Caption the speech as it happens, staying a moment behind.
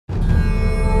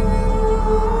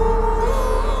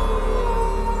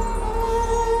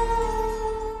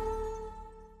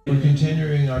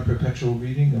on perpetual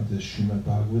reading of the Srimad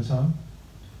Bhagavatam,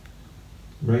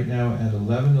 right now at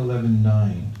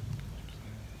 11:11:9.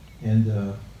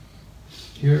 And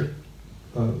here,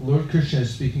 Lord Krishna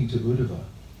is speaking to Uddhava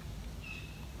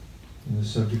in the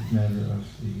subject matter of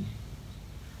the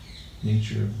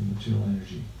nature of the material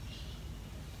energy.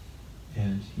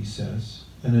 And he says,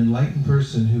 an enlightened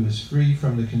person who is free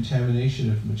from the contamination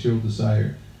of material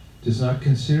desire does not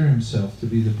consider himself to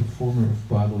be the performer of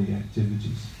bodily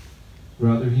activities.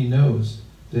 Rather, he knows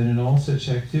that in all such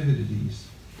activities,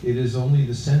 it is only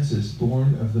the senses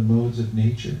born of the modes of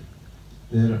nature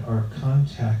that are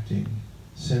contacting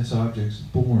sense objects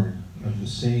born of the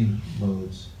same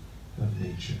modes of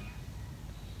nature.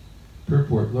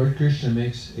 Purport, Lord Krishna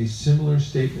makes a similar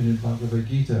statement in Bhagavad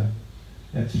Gita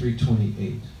at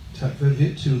 3:28.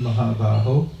 Tattvavitu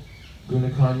mahabaho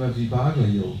gunakarma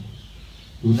vibhagayo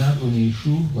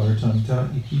gunaguneshu vartanta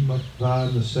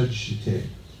ikimatva nasajjite.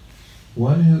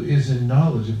 One who is in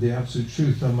knowledge of the absolute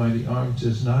truth, Almighty Arm,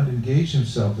 does not engage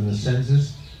himself in the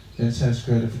senses and sense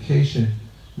gratification,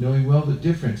 knowing well the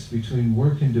difference between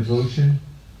work and devotion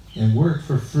and work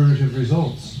for fruitive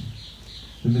results.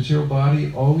 The material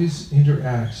body always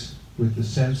interacts with the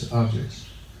sense objects.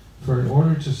 For in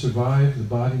order to survive, the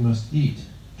body must eat,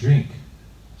 drink,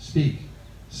 speak,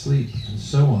 sleep, and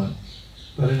so on.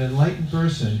 But an enlightened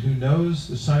person who knows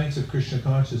the science of Krishna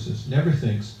consciousness never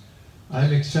thinks, I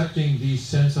am accepting these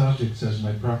sense objects as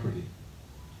my property.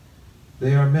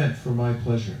 They are meant for my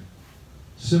pleasure.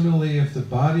 Similarly, if the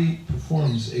body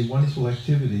performs a wonderful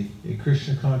activity, a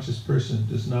Krishna conscious person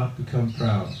does not become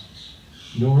proud,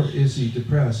 nor is he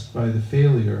depressed by the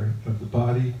failure of the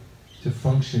body to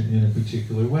function in a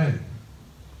particular way.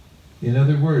 In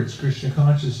other words, Krishna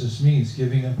consciousness means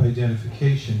giving up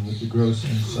identification with the gross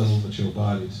and subtle material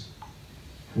bodies.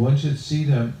 One should see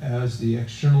them as the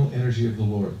external energy of the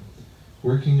Lord,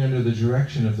 working under the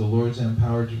direction of the Lord's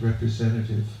empowered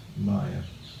representative, Maya.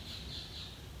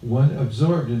 One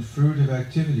absorbed in fruitive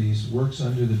activities works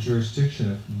under the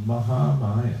jurisdiction of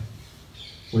Mahamaya,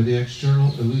 or the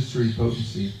external illusory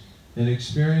potency, and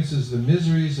experiences the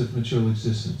miseries of material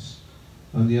existence.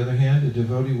 On the other hand, a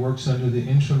devotee works under the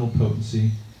internal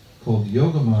potency, called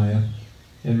Yogamaya,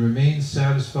 and remains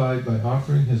satisfied by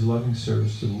offering his loving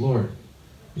service to the Lord.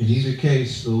 In either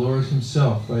case, the Lord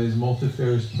himself, by his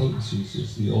multifarious potencies,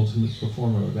 is the ultimate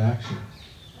performer of action.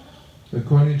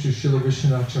 According to Srila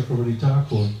Vishwanath Chakravarti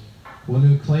Thakur, one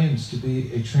who claims to be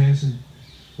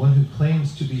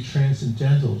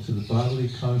transcendental to the bodily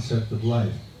concept of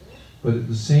life, but at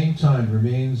the same time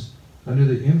remains under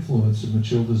the influence of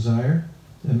material desire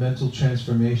and mental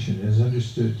transformation, is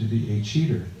understood to be a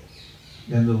cheater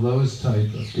and the lowest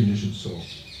type of conditioned soul.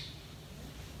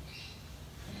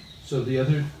 So the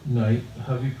other night,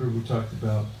 Havi Prabhu talked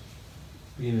about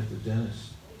being at the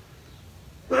dentist.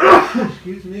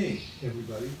 Excuse me,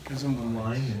 everybody. There's someone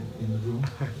lying in the room.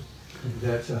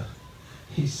 That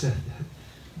he said that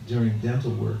during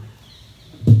dental work,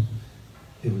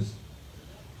 it was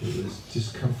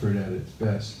discomfort at its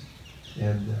best,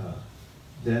 and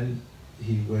then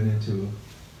he went into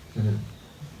an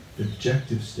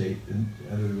objective state. In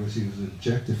other words, he was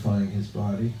objectifying his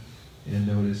body, and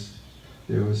noticed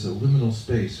there was a liminal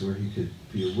space where he could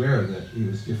be aware that he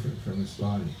was different from his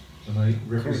body. Am I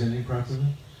representing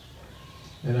properly?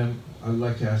 And I'd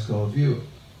like to ask all of you,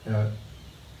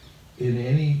 in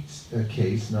any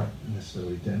case, not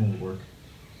necessarily dental work,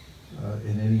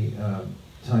 in any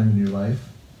time in your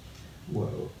life,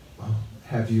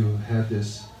 have you had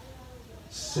this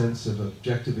sense of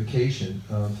objectification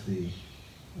of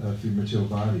your material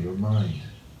body or mind,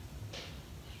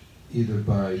 either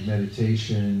by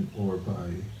meditation or by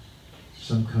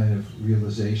some kind of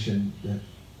realization that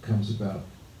comes about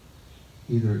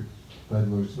either by the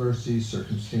Lord's mercy,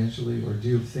 circumstantially, or do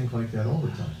you think like that all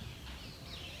the time?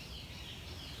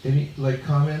 Any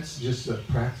comments, just a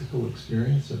practical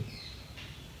experience of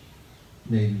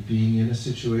maybe being in a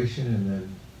situation and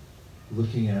then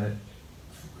looking at it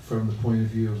from the point of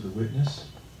view of the witness?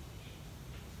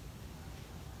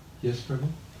 Yes, Prabhu?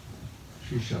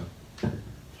 Srishab.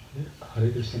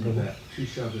 Hare Krishna, In the back.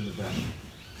 Srishab in the back.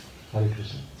 Hare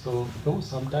Krishna. So,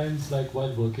 sometimes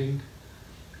while working,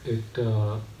 it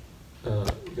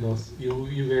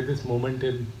you get this moment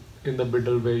in the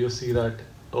middle where you see that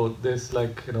there's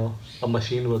a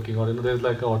machine working, or there's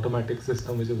an automatic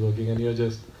system which is working, and you're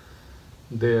just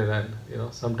there, and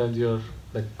sometimes you're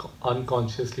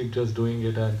unconsciously just doing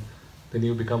it, and then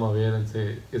you become aware and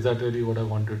say, is that really what I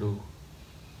want to do?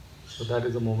 So that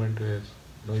is a moment where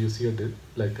you see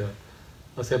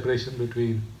a separation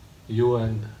between you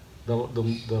and the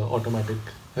automatic.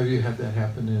 Have you had that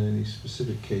happen in any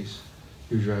specific case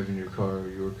you're driving your car, or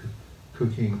you were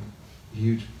cooking a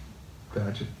huge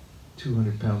batch of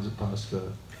 200 pounds of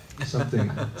pasta,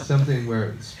 something where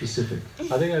it's specific.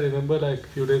 I think I remember like a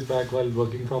few days back while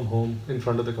working from home in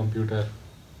front of the computer,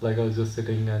 like I was just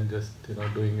sitting and just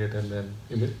doing it, and then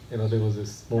there was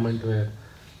this moment where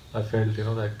I felt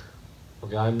like,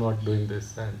 okay, I'm not doing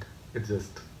this, and it's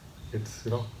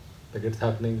like it's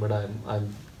happening, but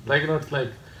I'm like it's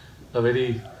like a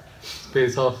very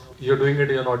space of you're doing it,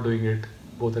 you're not doing it,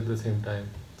 both at the same time.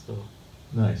 So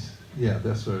Nice. Yeah,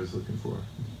 that's what I was looking for.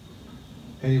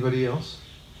 Anybody else?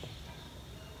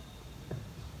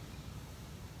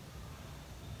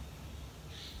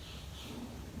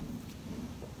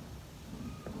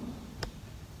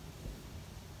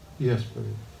 Yes, brother.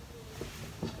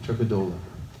 Chakadola.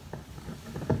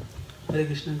 Hare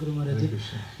Krishna, Guru Maharaj. Hare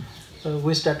Krishna.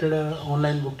 We started an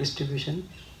online book distribution,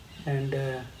 and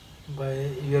by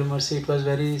your mercy, it was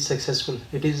very successful.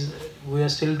 We are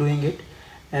still doing it.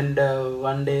 And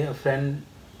one day, a friend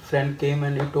came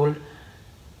and he told,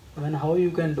 "Man, how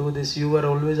you can do this? You were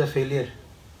always a failure,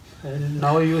 and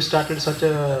now you started such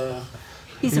a."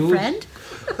 He's a friend.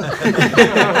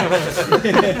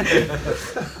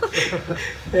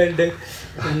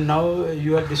 and now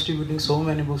you are distributing so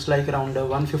many books, like around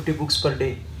 150 books per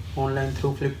day online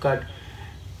through Flipkart.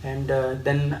 And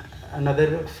then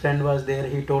another friend was there.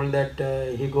 He told that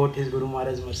he got his Guru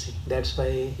Maharaj's mercy. That's why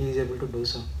he is able to do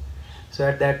so. So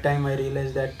at that time I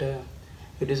realized that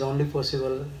it is only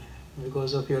possible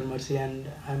because of your mercy, and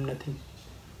I am nothing.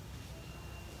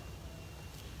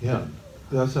 Yeah,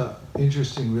 that's an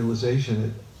interesting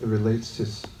realization. It relates to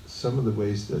some of the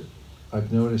ways that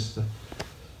I've noticed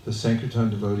the Sankirtan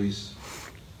devotees,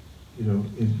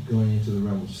 in going into the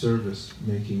realm of service,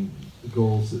 making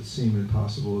goals that seem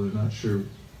impossible. They're not sure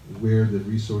where the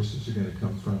resources are going to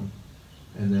come from,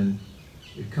 and then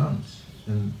it comes,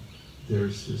 and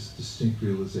there's this distinct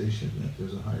realization that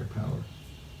there's a higher power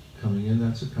coming in.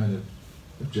 That's a kind of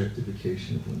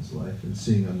objectification of one's life and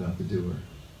seeing I'm not the doer.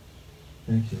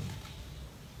 Thank you.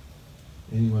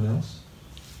 Anyone else?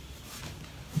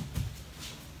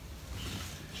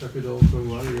 Chuck it over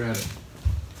while you're at it.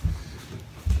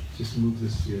 Just move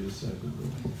this to the other side of the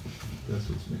room. That's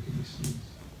what's making me sneeze.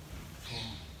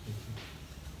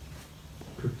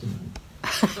 Kryptonite.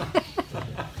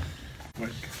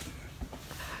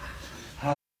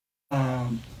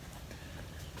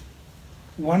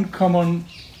 One common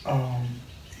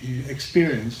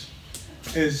experience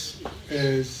is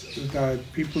that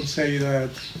people say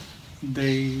that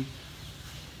they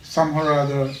somehow or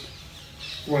other,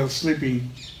 while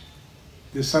sleeping,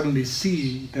 they suddenly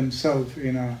see themselves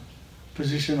in a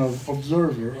position of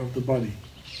observer of the body,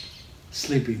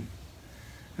 sleeping.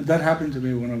 And that happened to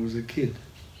me when I was a kid,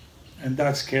 and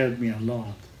that scared me a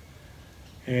lot.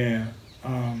 And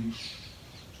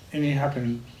it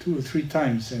happened 2 or 3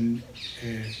 times, and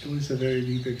it was a very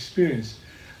deep experience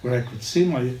where I could see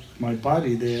my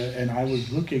body there, and I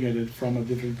was looking at it from a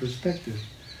different perspective.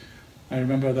 I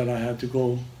remember that I had to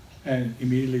go and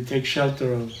immediately take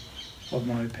shelter of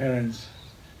my parents.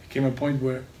 It came a point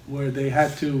where they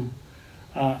had to,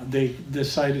 they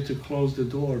decided to close the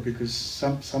door because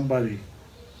somebody,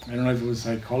 I don't know if it was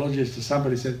a psychologist or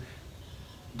somebody, said,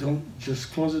 "Don't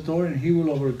just close the door and he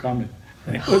will overcome it."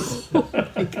 And it was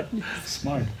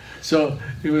smart. So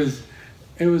it was.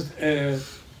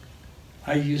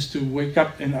 I used to wake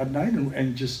up at night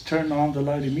and just turn on the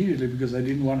light immediately because I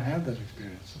didn't want to have that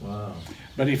experience. Wow.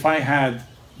 But if I had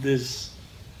this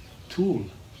tool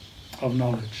of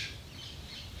knowledge,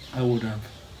 I would have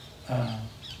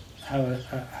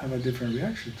a different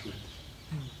reaction to it.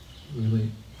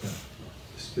 Really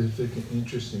specific and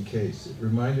interesting case. It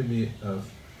reminded me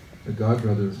of a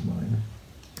godbrother of mine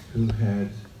who had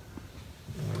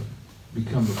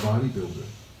become a bodybuilder.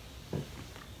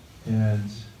 And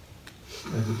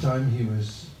at the time he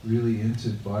was really into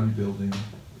bodybuilding,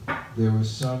 there was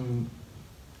some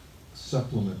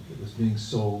supplement that was being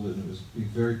sold, and it was being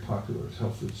very popular at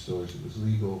health food stores. It was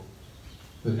legal,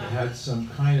 but it had some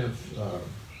kind of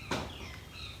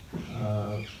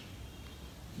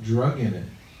drug in it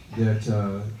that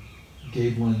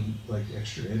gave one like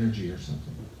extra energy or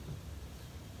something.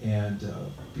 And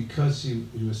because he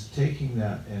was taking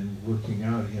that and working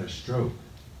out, he had a stroke.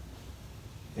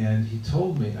 And he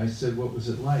told me, I said, "What was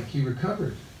it like?" He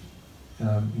recovered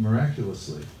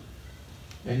miraculously.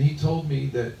 And he told me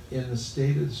that in the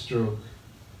state of the stroke,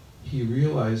 he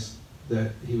realized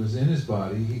that he was in his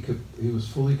body. He was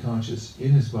fully conscious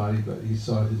in his body, but he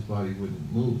saw his body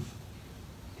wouldn't move.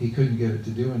 He couldn't get it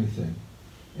to do anything.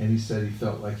 And he said he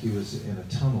felt like he was in a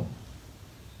tunnel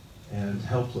and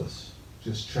helpless,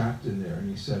 just trapped in there. And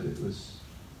he said it was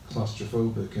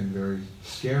claustrophobic and very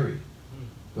scary.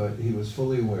 But he was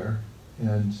fully aware,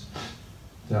 and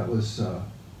that was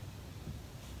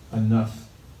enough,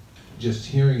 just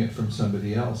hearing it from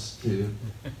somebody else, to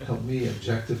help me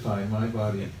objectify my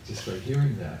body just by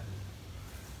hearing that.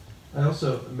 I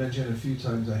also mentioned a few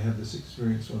times I had this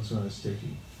experience once when I was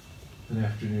taking an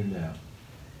afternoon nap.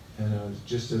 And I was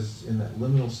just as in that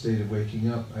liminal state of waking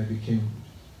up, I became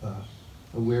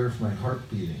aware of my heart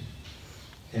beating.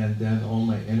 And then all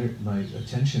my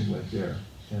attention went there.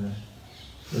 And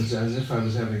it was as if I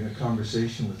was having a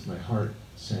conversation with my heart,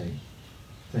 saying,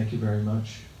 "Thank you very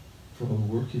much for all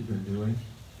the work you've been doing."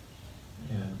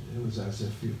 And it was as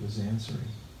if it was answering,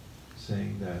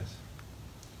 saying that,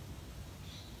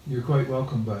 "You're quite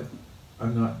welcome, but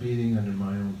I'm not beating under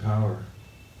my own power.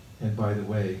 And by the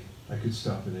way, I could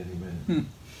stop at any minute.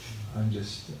 I'm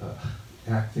just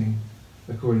acting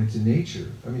according to nature."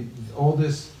 I mean, all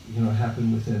this,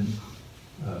 happened within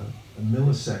a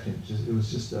millisecond. It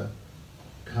was just a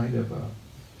kind of a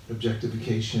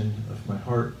objectification of my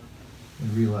heart,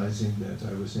 and realizing that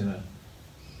I was in an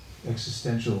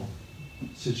existential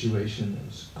situation that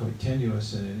was quite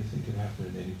tenuous, and anything could happen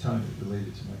at any time. It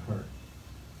related to my heart.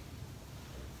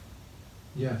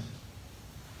 Yes.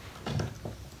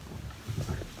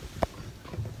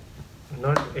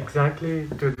 Not exactly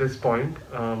to this point,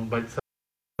 but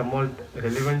somewhat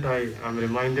relevant. I am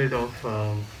reminded of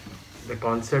the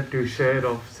concept you share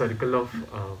of circle of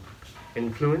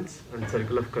influence and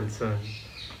circle of concern.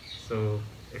 So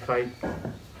if I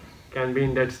can be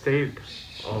in that state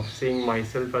of seeing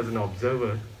myself as an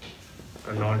observer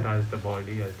and not as the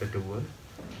body, as the doer,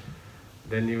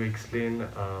 then you explain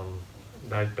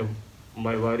that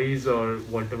my worries or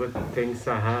whatever things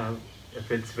I have, if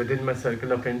it's within my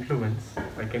circle of influence,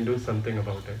 I can do something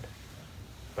about it.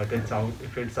 But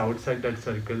if it's outside that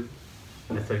circle,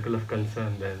 the circle of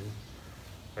concern, then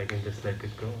I can just let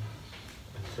it go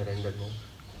and surrender more.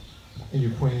 And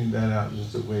you're pointing that out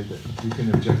as a way that you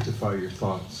can objectify your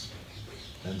thoughts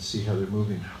and see how they're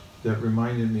moving. That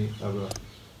reminded me of a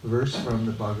verse from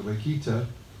the Bhagavad Gita,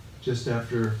 just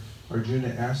after Arjuna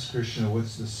asked Krishna,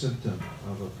 what's the symptom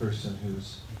of a person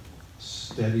who's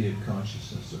steady in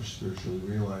consciousness or spiritually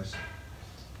realized?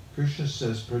 Krishna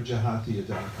says, Prajahati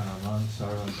yada karaman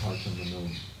saram partamano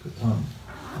katam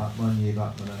atman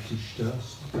yevatmanatishta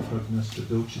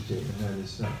pragnastadocite. And that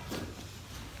is that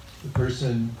the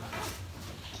person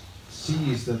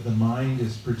sees that the mind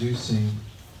is producing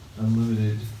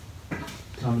unlimited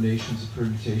combinations of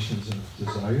permutations and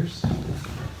desires,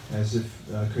 as if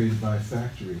created by a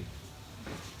factory.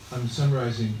 I'm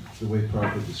summarizing the way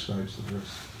Prabhupada describes the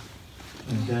verse.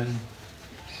 And then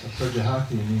a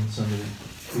prajahati means somebody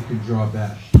who can draw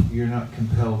back. You're not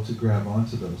compelled to grab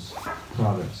onto those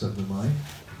products of the mind,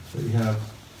 but you have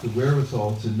the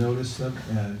wherewithal to notice them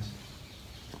and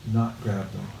not grab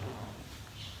them.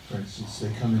 For instance,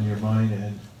 they come in your mind,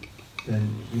 and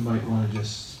then you might want to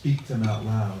just speak them out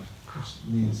loud, which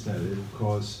means that it will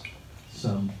cause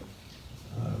some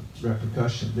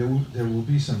repercussion. There will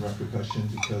be some repercussion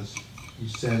because you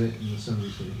said it and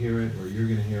somebody's going to hear it, or you're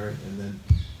going to hear it, and then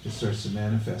it starts to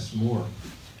manifest more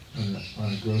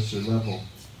on a grosser level.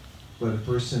 But a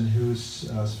person who's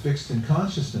fixed in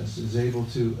consciousness is able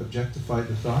to objectify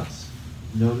the thoughts,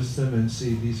 notice them, and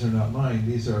see these are not mine.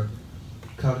 These are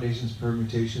combinations,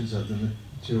 permutations of the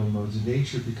material modes of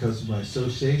nature because of my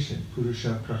association.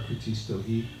 Purusha prakriti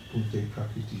stohi punte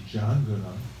prakriti jan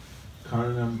gunam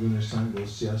karanam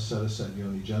gunasangosya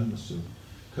sarasanyoni janmasu.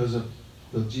 Because of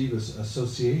the jiva's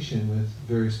association with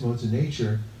various modes of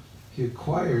nature, he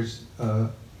acquires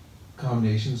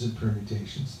combinations and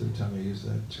permutations, third time I use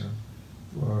that term,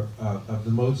 of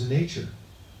the modes of nature.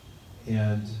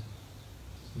 And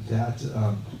that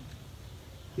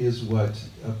is what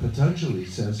Patanjali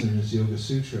says in his Yoga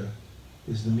Sutra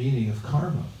is the meaning of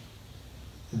karma.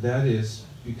 And that is,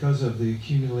 because of the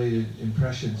accumulated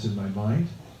impressions in my mind,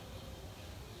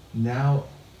 now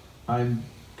I'm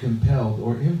compelled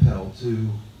or impelled to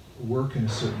work in a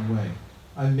certain way.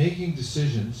 I'm making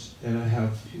decisions, and I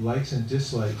have likes and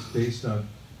dislikes based on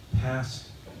past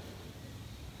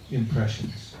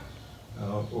impressions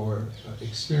or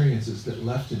experiences that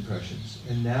left impressions,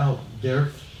 and now they're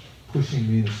pushing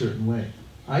me in a certain way.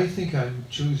 I think I'm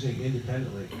choosing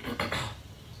independently.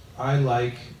 I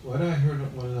like what I heard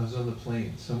when I was on the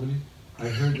plane. I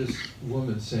heard this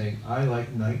woman saying, "I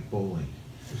like night bowling."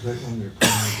 It was right when we were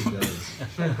playing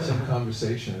together. Some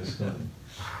conversation is going.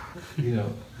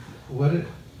 What a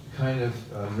kind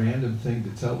of random thing to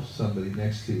tell somebody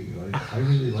next to you. I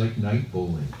really like night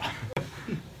bowling.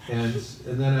 And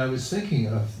then I was thinking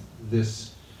of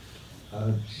this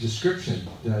description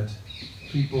that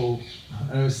people,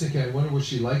 and I was thinking, I wonder what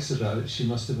she likes about it. She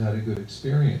must have had a good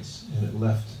experience, and it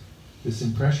left this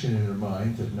impression in her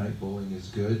mind that night bowling is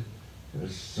good,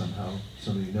 because somehow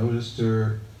somebody noticed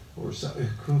her, or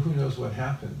who knows what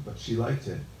happened, but she liked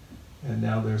it. And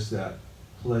now there's that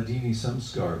Hladini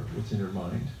samskar within her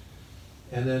mind.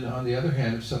 And then on the other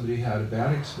hand, if somebody had a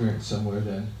bad experience somewhere,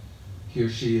 then he or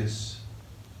she is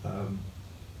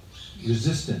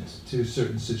resistant to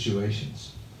certain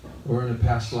situations. Or in a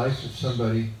past life, if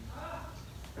somebody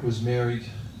was married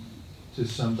to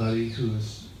somebody who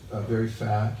was very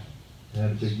fat and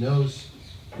had a big nose,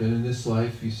 then in this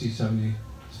life you see somebody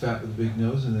who's fat with a big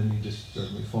nose, and then you just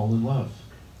suddenly fall in love.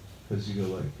 Because you go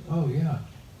like, oh yeah,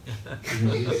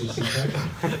 it's this impression.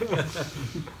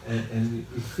 And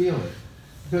you feel it.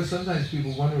 Because sometimes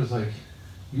people wonder, it's like,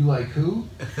 you like who?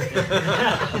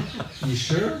 You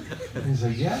sure? And he's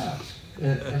like, yeah.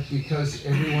 And because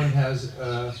everyone has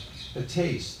a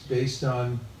taste based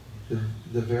on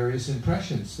the various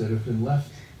impressions that have been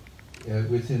left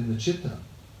within the chitta.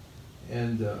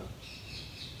 And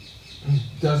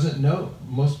doesn't know,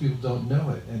 most people don't know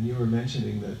it. And you were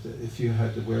mentioning that if you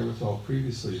had the wherewithal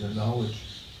previously, the knowledge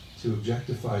to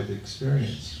objectify the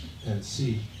experience and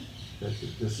see that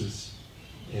this is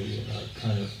a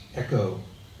kind of echo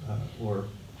or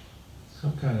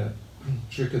some kind of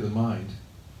trick of the mind,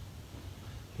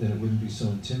 then it wouldn't be so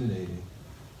intimidating.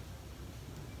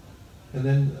 And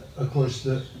then, of course,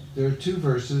 there are two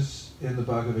verses in the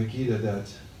Bhagavad Gita that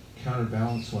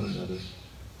counterbalance one another.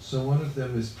 So one of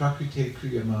them is Prakrite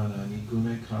Kriyamanani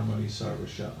Gune Karmani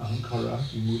Sarvasha Ahankara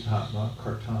Vimuthatma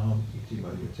Kartaham Iti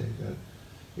Mayate. That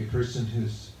a person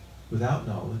who's without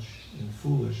knowledge and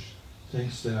foolish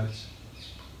thinks that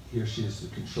he or she is the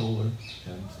controller,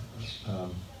 and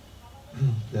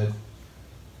that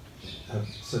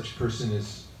such person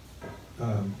is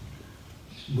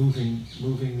moving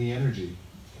the energy,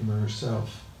 him or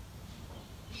herself.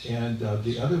 And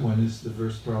the other one is the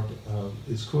verse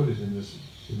is quoted in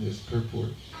this purport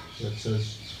that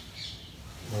says,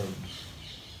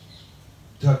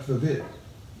 Tattvavit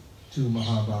tu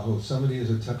Mahabaho. Somebody is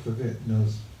a Tattvavit,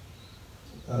 knows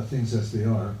things as they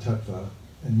are, Tattva,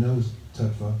 and knows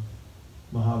Tattva.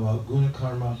 Mahabaho Guna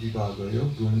Karma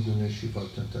Vibhagayo Guna Guneshu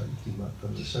Bhaktanta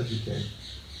Iti Sajjite.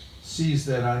 Sees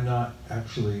that I'm not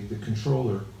actually the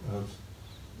controller of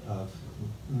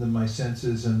my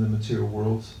senses and the material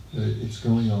world. It's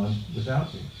going on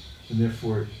without me, and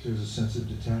therefore there's a sense of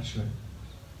detachment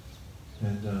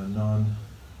and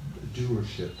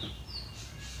non-doership.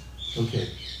 Okay,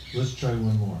 let's try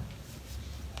one more.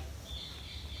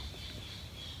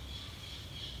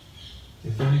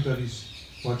 If anybody's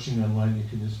watching online, you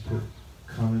can just put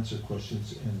comments or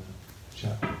questions in the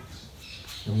chat box,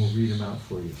 and we'll read them out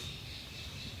for you.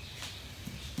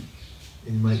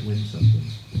 And you might win something.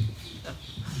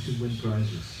 You could win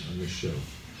prizes on this show.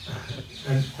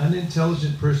 An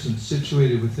unintelligent person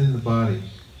situated within the body,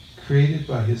 created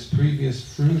by his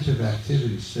previous fruit of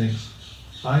activities, thinks,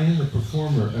 I am the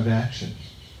performer of action.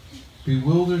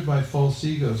 Bewildered by false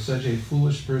ego, such a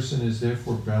foolish person is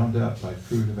therefore bound up by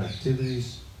fruit of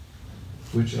activities,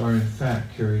 which are in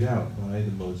fact carried out by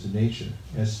the modes of nature.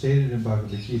 As stated in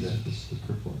Bhagavad Gita, this is the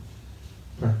purport.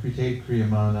 Prakrite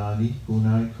kriyamanani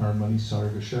gunai karmani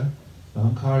sarvasha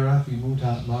ahankara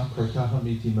vimuthatma kartaham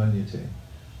iti manyate.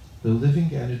 The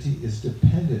living entity is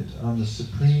dependent on the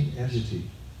supreme entity,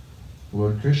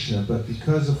 Lord Krishna, but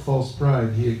because of false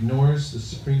pride, he ignores the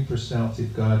Supreme Personality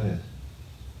of Godhead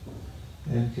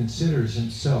and considers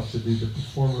himself to be the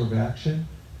performer of action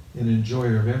and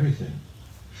enjoyer of everything.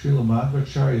 Srila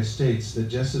Madhvacharya states that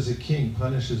just as a king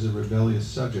punishes a rebellious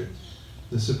subject,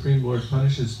 the Supreme Lord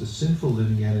punishes the sinful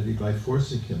living entity by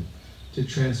forcing him to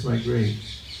transmigrate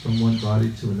from one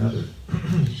body to another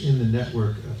in the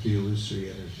network of the illusory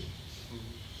energy.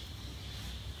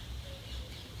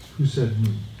 Who said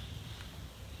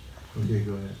Okay,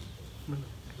 go ahead.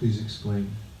 Please explain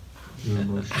your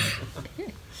emotion.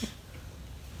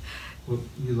 Well,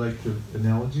 you like the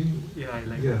analogy? Yeah, I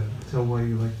like Yeah, tell why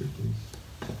you liked it, please.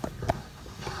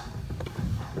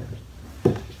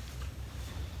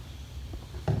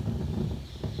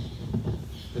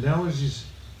 Analogies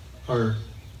are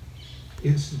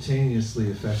instantaneously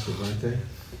effective, aren't they?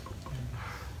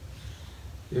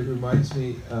 It reminds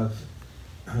me of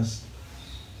a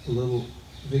little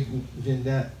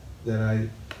vignette that I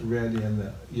read in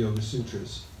the Yoga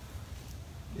Sutras,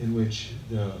 in which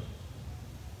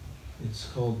it's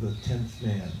called the 10th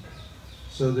Man.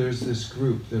 So there's this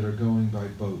group that are going by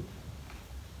boat,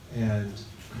 and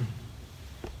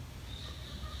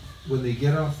when they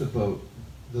get off the boat,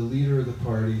 the leader of the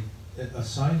party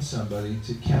assign somebody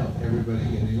to count everybody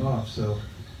getting off. So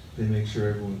they make sure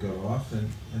everyone got off, and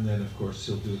then of course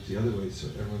he'll do it the other way so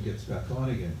everyone gets back on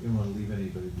again. You don't want to leave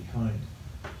anybody behind.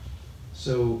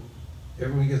 So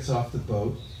everyone gets off the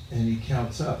boat and he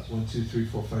counts up 1, 2, 3,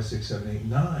 4, 5, 6, 7, 8,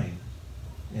 9,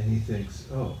 and he thinks,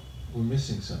 oh, we're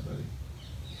missing somebody.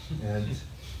 And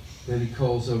then he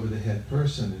calls over the head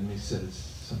person and he says,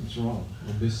 something's wrong,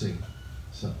 we're missing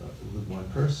one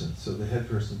person. So the head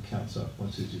person counts up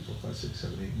 1, 2, 3, 4, 5, 6,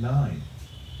 7, 8, 9.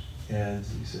 And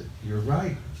he said, you're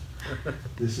right,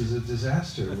 this is a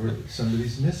disaster,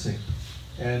 somebody's missing.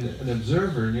 And an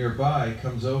observer nearby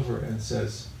comes over and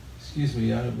says, excuse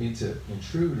me, I don't mean to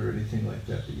intrude or anything like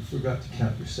that, but you forgot to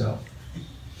count yourself.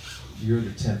 You're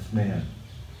the 10th man.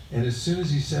 And as soon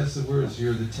as he says the words,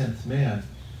 you're the 10th man,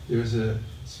 there's a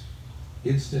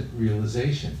instant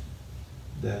realization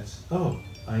that, oh,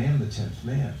 I am the 10th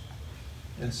man.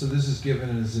 And so this is given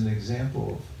as an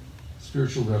example of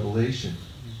spiritual revelation.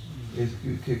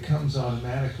 It comes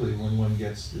automatically when one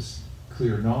gets this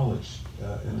clear knowledge.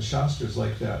 And the Shastra's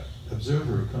like that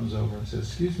observer who comes over and says,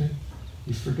 excuse me,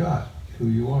 you forgot who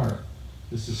you are.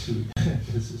 This is who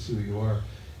you are,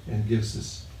 and gives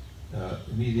this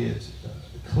immediate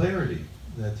clarity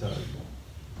that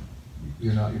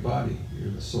you're not your body,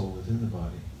 you're the soul within the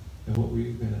body. And what were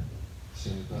you going to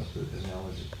say about the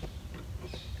analogy?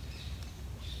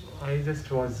 I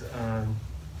just was,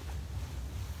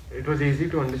 it was easy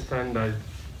to understand that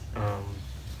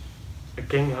a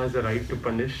king has a right to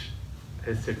punish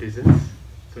his citizens.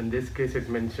 So in this case it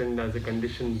mentioned as a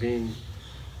condition being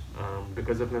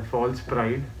because of my false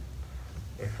pride,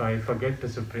 if I forget the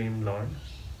Supreme Lord,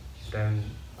 then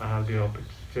I have the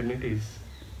opportunities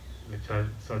which are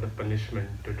sort of punishment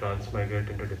to transmigrate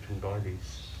into different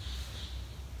bodies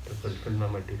to fulfill my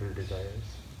material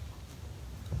desires.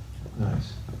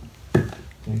 Nice.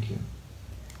 Thank you.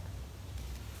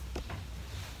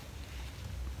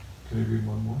 Can I read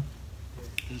one more?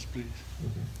 Yes, please.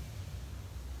 Okay.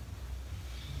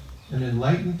 An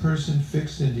enlightened person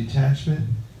fixed in detachment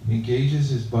engages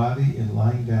his body in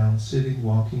lying down, sitting,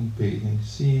 walking, bathing,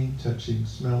 seeing, touching,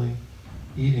 smelling,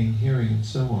 eating, hearing, and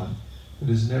so on, but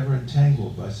is never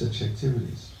entangled by such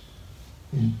activities.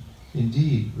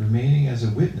 Indeed, remaining as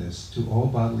a witness to all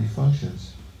bodily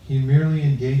functions, he merely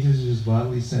engages his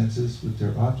bodily senses with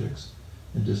their objects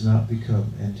and does not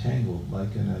become entangled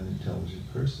like an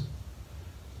unintelligent person.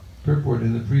 Purport: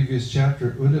 in the previous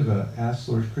chapter, Uddhava asked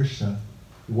Lord Krishna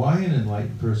why an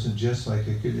enlightened person, just like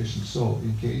a conditioned soul,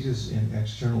 engages in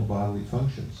external bodily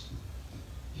functions.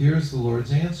 Here is the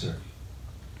Lord's answer.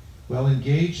 While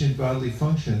engaged in bodily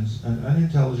functions, an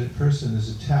unintelligent person is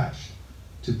attached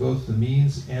to both the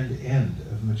means and end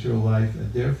of material life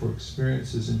and therefore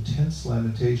experiences intense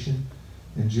lamentation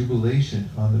and jubilation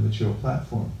on the material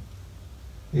platform.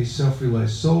 A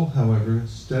self-realized soul, however,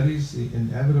 studies the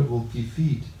inevitable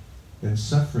defeat and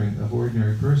suffering of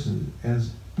ordinary persons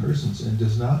and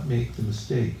does not make the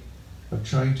mistake of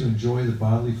trying to enjoy the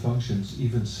bodily functions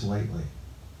even slightly.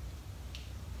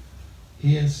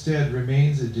 He instead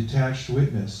remains a detached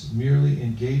witness, merely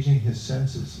engaging his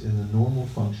senses in the normal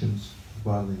functions of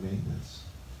bodily maintenance.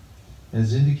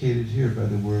 As indicated here by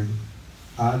the word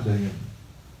adayam,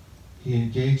 he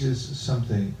engages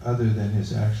something other than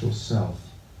his actual self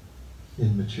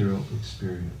in material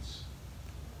experience.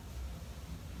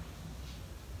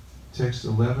 Text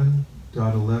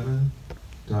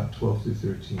 11.11.12 through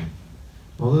 13.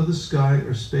 Although the sky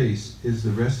or space is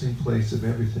the resting place of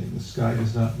everything, the sky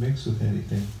does not mix with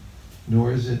anything,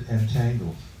 nor is it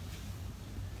entangled.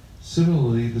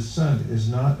 Similarly, the sun is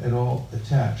not at all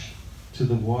attached to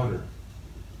the water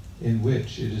in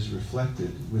which it is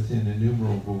reflected within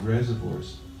innumerable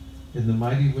reservoirs, and the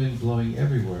mighty wind blowing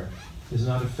everywhere is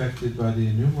not affected by the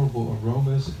innumerable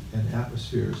aromas and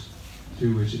atmospheres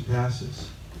through which it passes.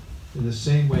 In the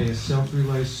same way, a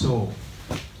self-realized soul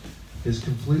is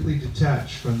completely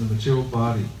detached from the material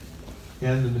body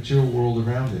and the material world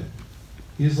around it.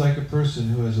 He is like a person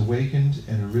who has awakened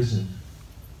and arisen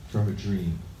from a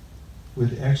dream.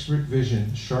 With expert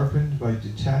vision sharpened by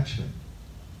detachment,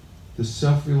 the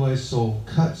self-realized soul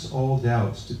cuts all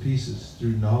doubts to pieces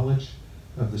through knowledge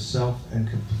of the self and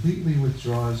completely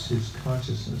withdraws his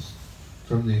consciousness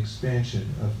from the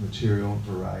expansion of material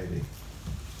variety.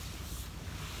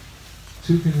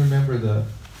 Who can remember the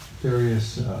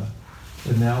various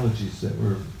analogies that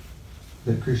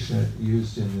Krishna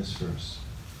used in this verse?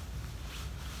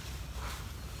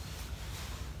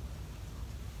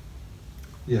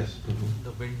 Yes, Prabhu.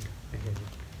 The wind.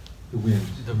 The wind.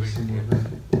 The wind, Sing yeah. with that?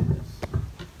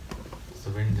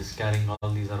 The wind is carrying all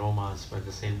these aromas, but at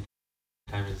the same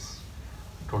time is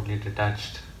totally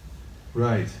detached.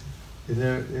 Right.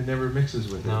 It never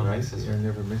mixes with No, it, right? mixes The air with it.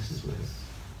 never mixes with it.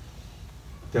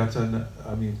 That's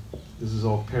this is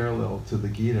all parallel to the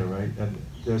Gita, right? And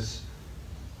this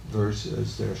verse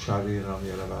is there, Shariram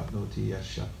Yaravatnoti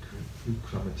Yasha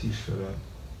Kramatishvara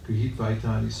Grihit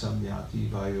Vaitani Samyati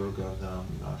Vayoganam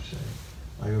Vinashay.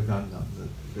 Vayoganam,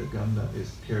 the ganda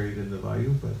is carried in the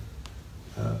Vayu, but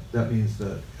that means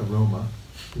the aroma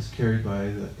is carried by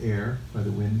the air, by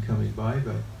the wind coming by,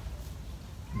 but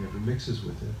never mixes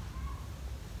with it.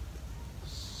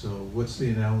 So what's the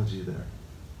analogy there?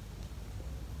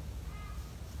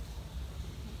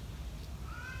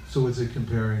 So what's it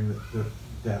comparing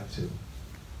that to?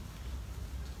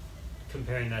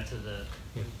 Comparing that to the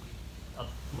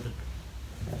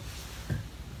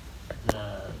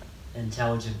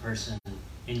intelligent person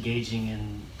engaging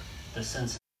in the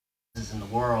senses in the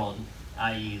world,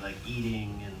 i.e. like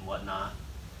eating and whatnot,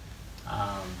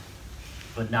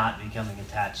 but not becoming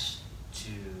attached to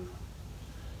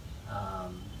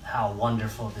how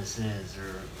wonderful this is,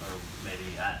 or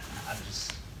maybe I'm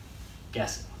just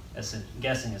guessing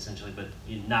essentially, but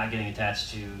not getting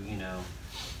attached to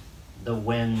the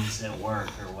wins at work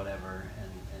or whatever,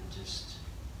 and just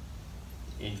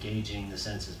engaging the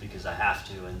senses because I have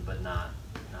to, but not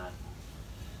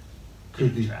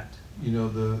Could getting be, trapped.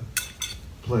 the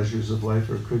pleasures of life,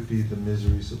 or it could be the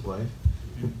miseries of life.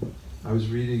 I was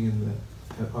reading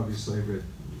obviously I read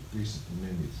recently,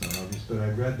 maybe it's not obvious, but I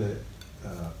read the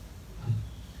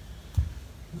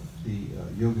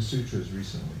Yoga Sutras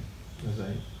recently, because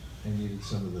I needed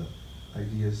some of the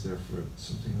ideas there for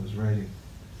something I was writing.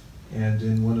 And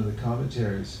in one of the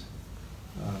commentaries,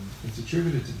 it's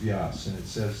attributed to Vyas, and it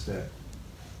says that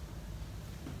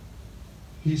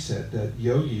he said that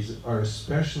yogis are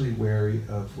especially wary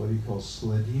of what he calls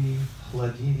hladini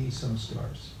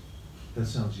samskars. That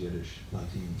sounds Yiddish,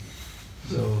 hladini.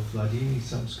 So hladini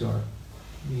samskar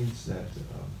means that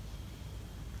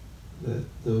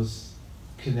those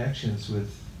connections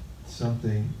with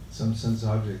something, some sense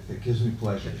object that gives me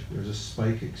pleasure. There's a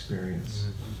spike experience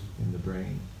in the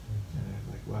brain. And I'm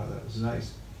like, wow, that was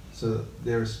nice. So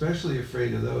they're especially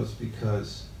afraid of those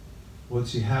because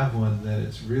once you have one, then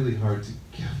it's really hard to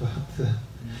give up the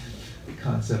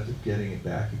concept of getting it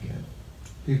back again.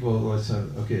 People always say,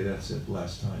 okay, that's it,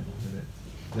 last time. And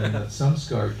then that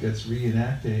samskar gets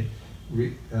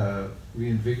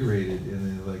reinvigorated,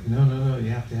 and they're like, no, you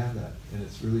have to have that. And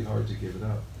it's really hard to give it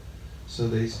up. So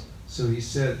he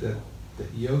said that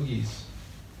yogis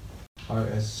are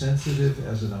as sensitive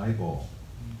as an eyeball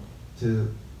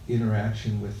to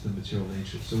interaction with the material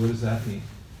nature. So what does that mean?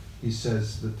 He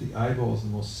says that the eyeball is the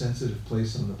most sensitive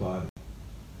place on the body.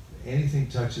 Anything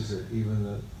touches it, even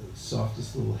the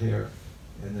softest little hair,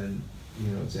 and then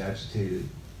it's agitated.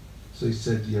 So he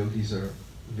said yogis are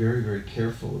very, very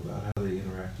careful about how they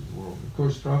interact with the world. Of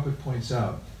course, Prabhupada points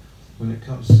out when it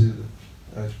comes to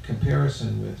a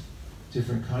comparison with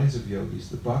different kinds of yogis,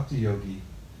 the bhakti yogi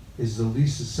is the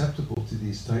least susceptible to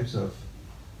these types of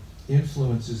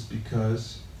influences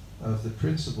because of the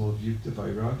principle of yukta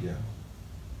vairagya,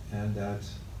 and that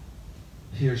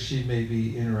he or she may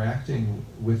be interacting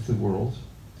with the world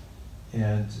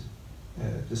and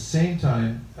at the same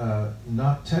time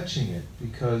not touching it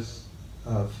because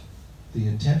of the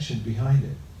intention behind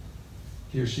it.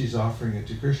 He or she's offering it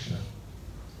to Krishna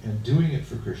and doing it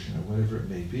for Krishna, whatever it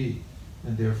may be,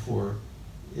 and therefore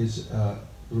is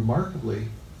remarkably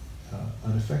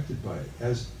unaffected by it.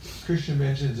 As Krishna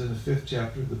mentions in the 5th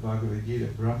chapter of the Bhagavad Gita,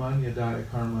 Brahmanya daya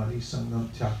karmani sangam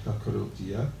tyakta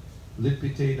karotiya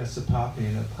lipitena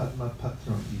sapapena padma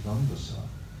patram ivam vasa,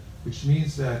 which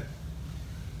means that,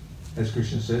 as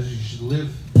Krishna says, you should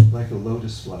live like a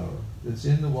lotus flower that's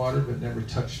in the water but never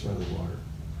touched by the water.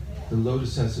 The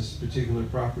lotus has this particular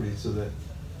property so that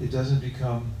it doesn't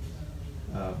become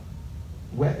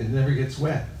wet. It never gets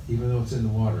wet, even though it's in the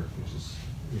water, which is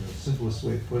the simplest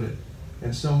way to put it.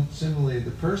 And so similarly,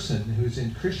 the person who's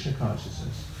in Krishna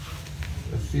consciousness,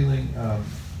 a feeling,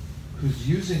 who's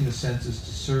using the senses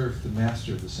to serve the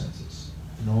master of the senses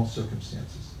in all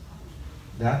circumstances,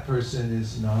 that person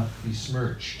is not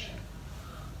besmirched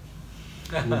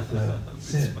with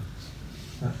sin,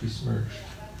 not besmirched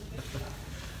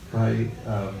by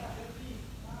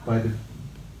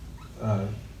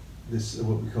this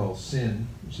what we call sin,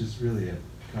 which is really a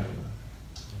kind of a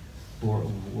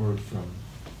word from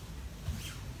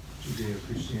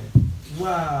Judeo-Christianity.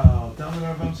 Wow,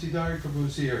 Damodar Vamsidhari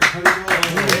Prabhu's here.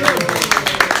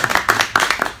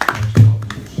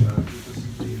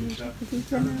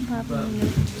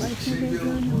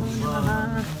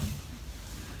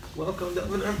 Welcome,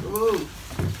 Damodar Prabhu.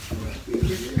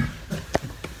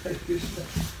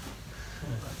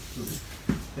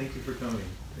 Thank you for coming.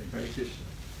 Hare Krishna.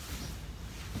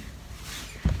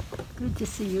 Good to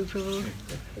see you, Prabhu.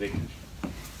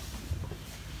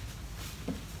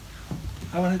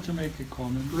 I wanted to make a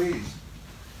comment. Please.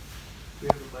 We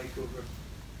have a mic over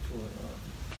for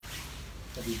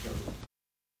Abhi Prabhu.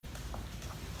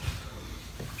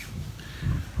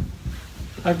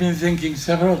 I've been thinking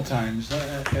several times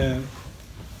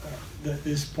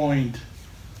this point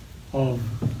of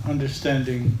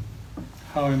understanding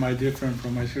how am I different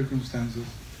from my circumstances.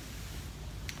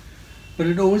 But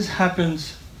it always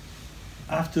happens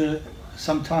after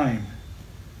some time.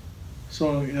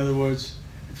 So in other words,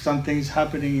 if something's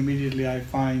happening immediately, I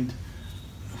find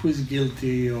who's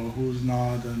guilty or who's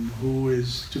not, and who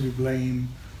is to be blamed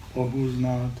or who's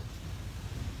not.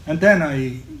 And then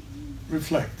I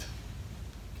reflect.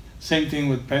 Same thing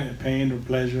with pain or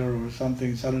pleasure or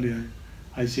something. Suddenly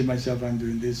I see myself, I'm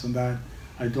doing this and that.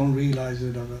 I don't realize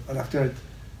it, but after it,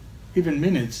 even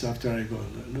minutes after I go,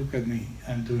 look at me,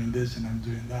 I'm doing this and I'm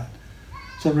doing that.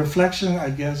 So reflection,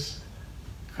 I guess,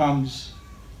 comes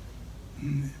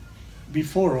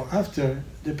before or after,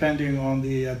 depending on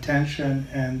the attention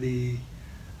and the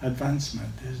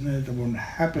advancement, isn't it? When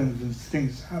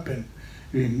things happen,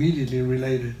 you immediately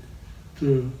relate it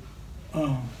to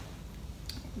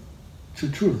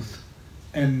truth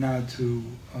and not to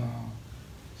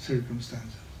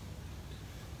circumstances.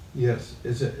 Yes,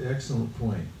 it's an excellent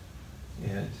point.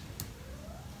 And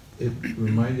it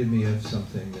reminded me of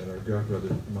something that our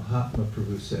godbrother Mahatma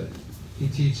Prabhu said. He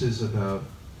teaches about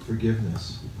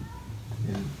forgiveness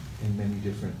in many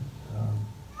different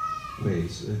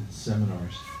ways, in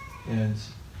seminars. And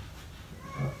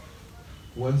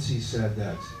once he said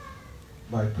that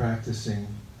by practicing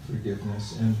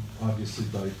forgiveness, and obviously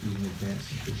by being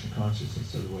advanced in Krishna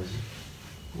consciousness, otherwise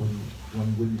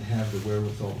one wouldn't have the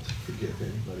wherewithal to forgive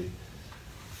anybody.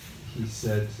 He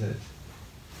said that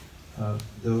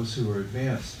those who are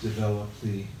advanced develop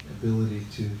the ability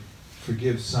to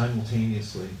forgive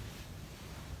simultaneously,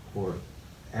 or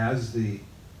as the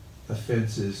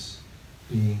offense is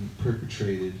being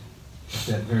perpetrated at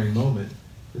that very moment,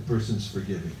 the person's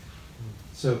forgiving.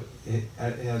 So,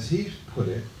 as he put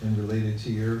it, and related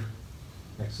to your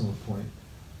excellent point,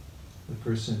 the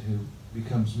person who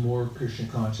becomes more Krishna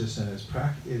conscious and is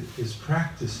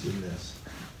practiced in this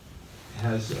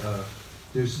has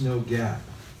there's no gap.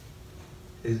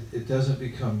 It doesn't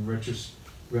become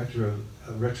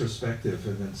retrospective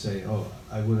and then say, oh,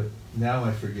 now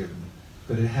I forgive him.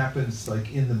 But it happens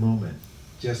like in the moment,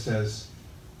 just as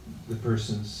the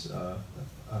person's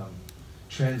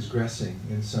transgressing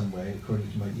in some way,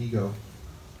 according to my ego,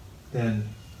 then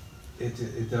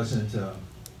it doesn't,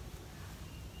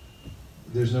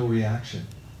 there's no reaction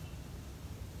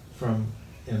from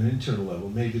an internal level.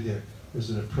 Maybe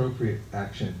there's an appropriate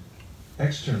action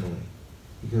externally,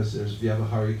 because there's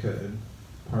vyavaharika and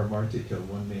paramarthika.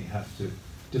 One may have to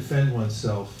defend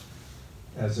oneself,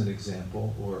 as an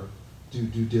example, or do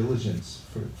due diligence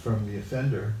from the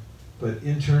offender, but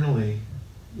internally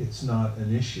it's not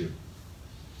an issue,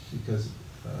 because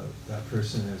that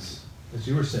person is, as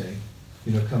you were saying,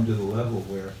 come to the level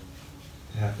where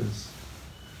it happens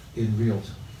in real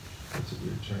time. That's a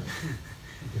weird term.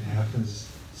 It happens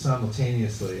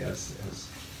simultaneously as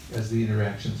the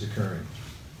interaction's occurring.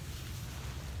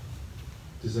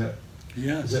 Is that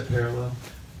parallel?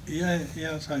 Yeah,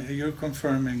 yes, you're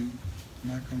confirming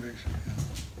my conviction. Yeah.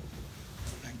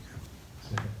 Thank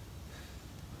you.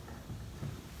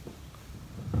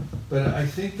 But I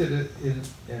think that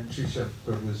and Trisha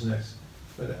was next,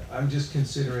 but I'm just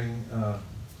considering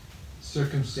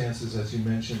circumstances, as you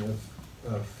mentioned,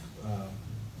 of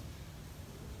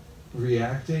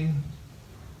reacting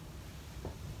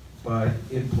by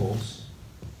impulse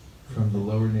from the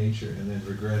lower nature and then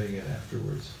regretting it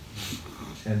afterwards.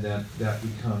 And that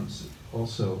becomes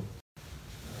also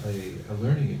a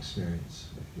learning experience.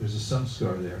 There's a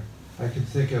samskar there. I can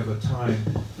think of a time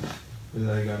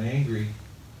that I got angry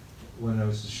when I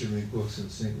was distributing books in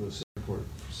St. Louis Airport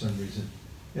for some reason.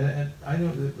 And I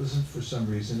know that it wasn't for some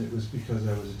reason, it was because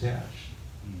I was attached.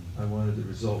 I wanted the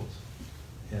result.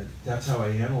 And that's how I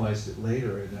analyzed it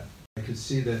later, and I could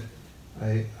see that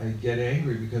I get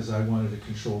angry because I wanted to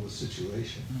control the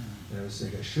situation. And I was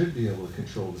saying I should be able to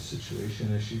control the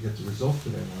situation, I should get the result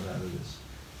that I want out of this.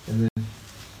 And then,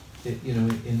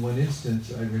 in one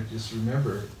instance, I just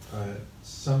remember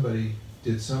somebody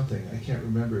did something. I can't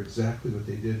remember exactly what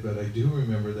they did, but I do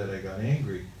remember that I got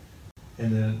angry.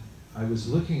 And then I was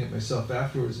looking at myself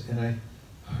afterwards, and I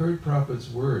heard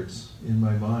Prabhupada's words in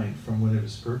my mind from one of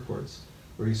his purports,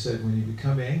 where he said, when you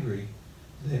become angry,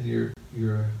 then your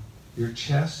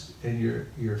chest and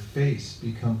your face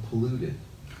become polluted.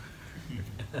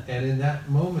 And in that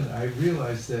moment, I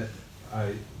realized that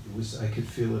I could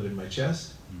feel it in my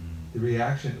chest. The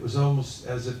reaction, it was almost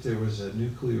as if there was a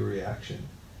nuclear reaction.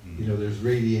 You know, there's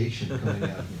radiation coming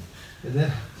out of me. And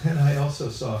then I also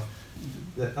saw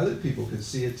that other people could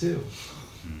see it too.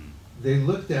 They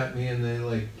looked at me and they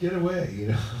like, get away, you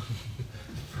know,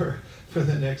 for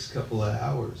the next couple of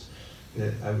hours.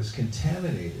 That I was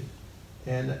contaminated.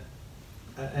 And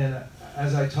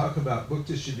as I talk about book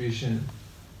distribution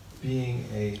being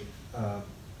a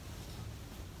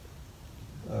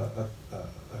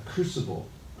crucible,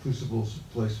 crucible's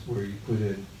a place where you put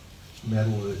in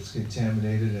metal that's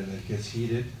contaminated and it gets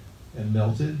heated and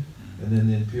melted, and then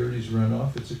the impurities run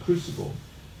off. It's a crucible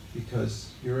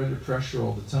because you're under pressure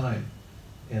all the time,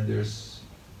 and there's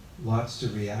lots to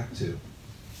react to.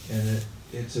 And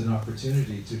it's an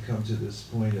opportunity to come to this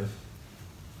point of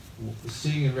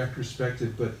seeing in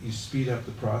retrospective, but you speed up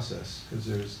the process because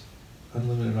there's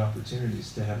unlimited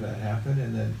opportunities to have that happen.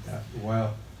 And then after a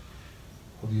while,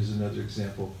 I'll use another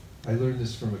example. I learned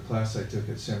this from a class I took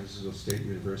at San Francisco State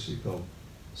University called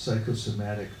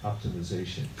Psychosomatic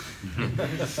Optimization.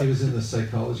 It was in the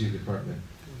psychology department.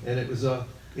 And it was and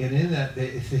in that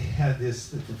they had this,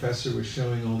 the professor was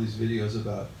showing all these videos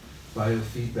about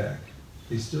biofeedback.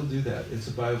 They still do that. It's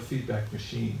a biofeedback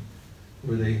machine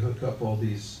where they hook up all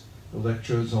these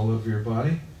electrodes all over your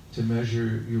body to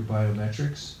measure your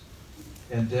biometrics.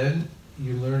 And then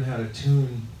you learn how to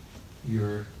tune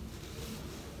your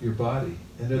body.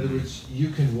 In other words, you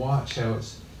can watch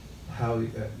how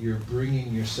you're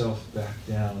bringing yourself back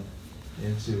down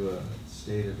into a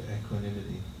state of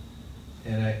equanimity.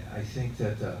 And I think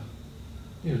that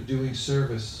doing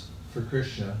service for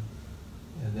Krishna,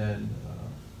 and then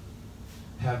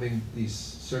having these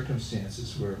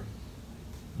circumstances where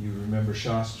you remember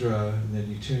Shastra, and then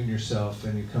you tune yourself,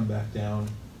 and you come back down,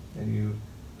 and you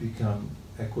become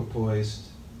equipoised.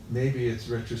 Maybe it's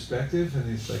retrospective,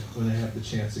 and it's like when I have the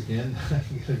chance again, I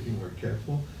gotta be more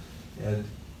careful. And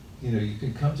you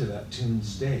can come to that tuned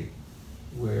state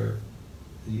where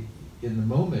in the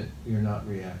moment you're not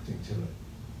reacting to it.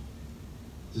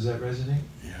 Does that resonate?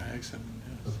 Yeah, I accept it.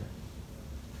 Yes. Okay.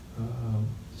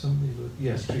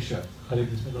 Yes, Trisha. Hare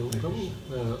Krishna, Prabhu.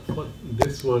 For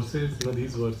these verses,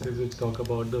 these verses which talk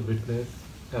about the witness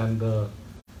and the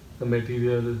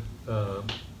material,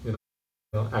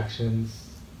 actions,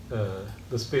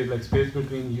 the space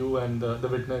between you and the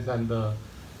witness and the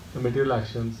material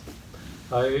actions.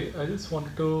 I just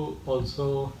wanted to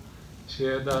also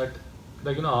share that,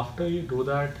 after you do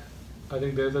that, I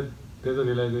think there's a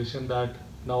realization that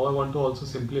now I want to also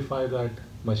simplify that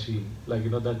machine,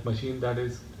 that machine that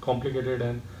is complicated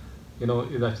and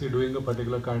is actually doing a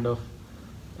particular kind of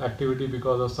activity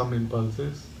because of some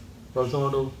impulses. I also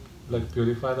want to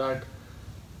purify that.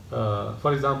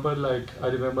 For example, I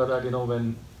remember that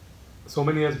when so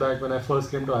many years back when I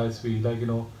first came to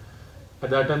ISV, at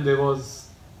that time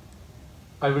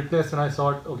I witnessed and I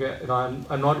thought, okay,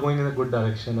 I'm not going in a good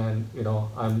direction, and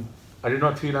I did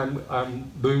not feel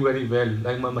I'm doing very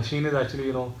well. My machine is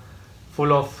actually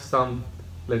full of some,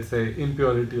 let's say,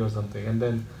 impurity or something. And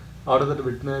then out of that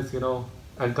witness,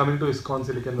 and coming to ISKCON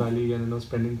Silicon Valley and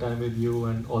spending time with you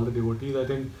and all the devotees, I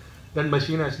think that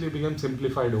machine actually became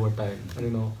simplified over time,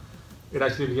 and it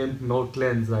actually became more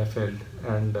cleansed, I felt.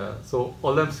 And so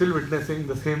although I'm still witnessing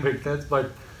the same witness,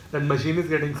 but that machine is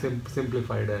getting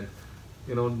simplified, and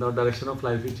the direction of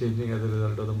life is changing as a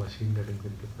result of the machine getting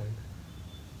simplified.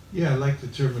 Yeah, I like the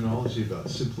terminology about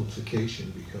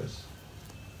simplification because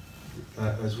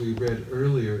as we read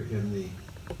earlier in the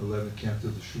 11th canto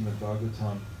of the Srimad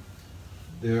Bhagavatam,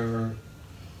 there are,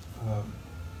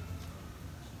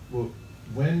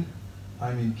 when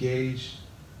I'm engaged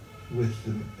with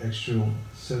the external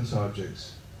sense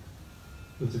objects,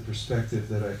 with the perspective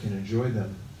that I can enjoy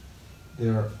them,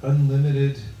 there are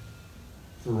unlimited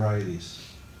varieties.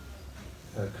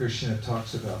 Krishna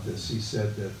talks about this. He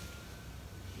said that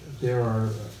there are,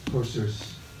 of course,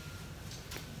 there's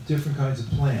different kinds of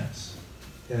plants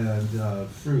and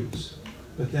fruits,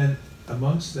 but then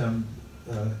amongst them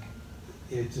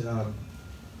it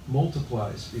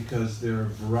multiplies because there are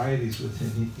varieties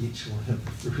within each one of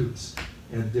the fruits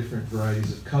and different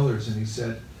varieties of colors. And he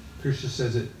said, Krishna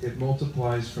says it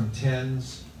multiplies from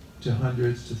tens to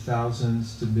hundreds to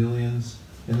thousands to millions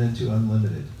and then to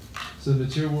unlimited. So the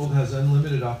material world has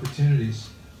unlimited opportunities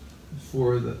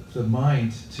for the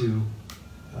mind to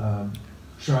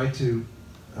try to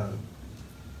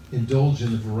indulge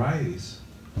in the varieties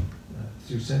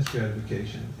through sense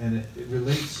gratification. And it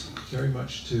relates very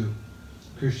much to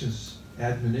Krishna's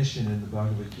admonition in the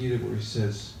Bhagavad Gita where he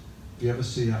says,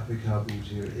 Vyavasya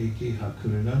Vikabhujir Eki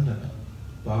Hakurunandana.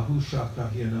 Bahu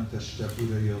Shakahyanantashta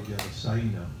Buddha Yoga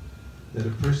Saina, that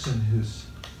a person who's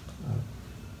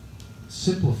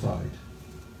simplified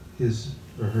his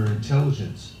or her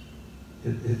intelligence,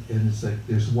 and it's like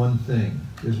there's one thing,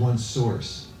 there's one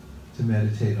source to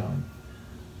meditate on,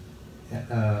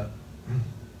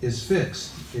 is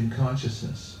fixed in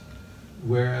consciousness.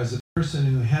 Whereas a person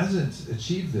who hasn't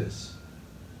achieved this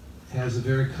has a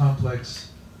very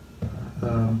complex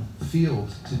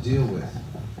field to deal with.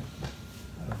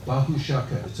 Bahu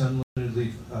Shaka, it's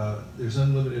unlimitedly, there's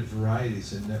unlimited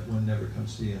varieties, and that one never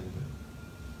comes to the end of it.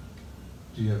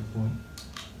 Do you have a point?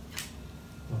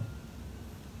 Well.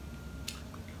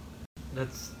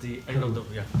 That's the end of the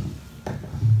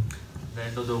the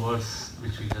end of the verse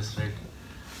which we just read.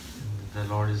 The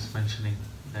Lord is mentioning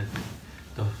that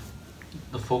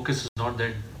the focus is not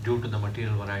that due to the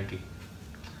material variety.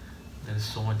 There is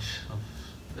so much of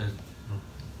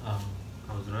I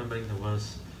was remembering the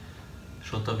verse.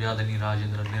 Shrotavyadani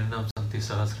Rajendra Nirnam Santi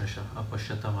Sahasrasha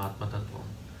Apashyatam Atmatattvam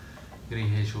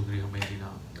Griheshu Grihomedina.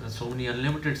 There are so many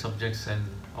unlimited subjects and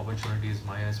opportunities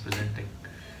Maya is presenting,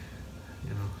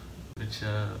 which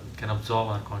can absorb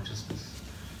our consciousness.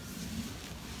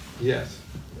 Yes,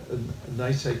 a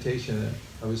nice citation.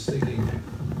 I was thinking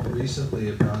recently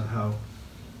about how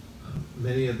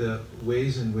many of the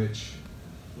ways in which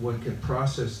one can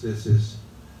process this is,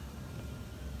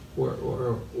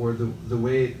 or the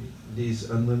way these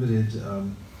unlimited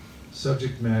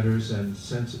subject matters and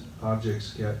sense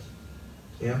objects get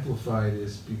amplified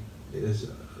is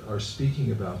are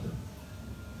speaking about them,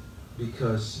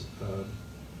 because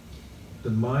the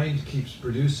mind keeps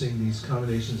producing these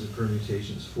combinations and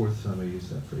permutations. Fourth time I use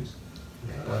that phrase.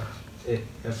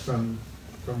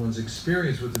 From one's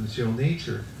experience with the material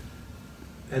nature,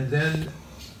 and then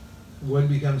one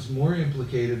becomes more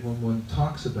implicated when one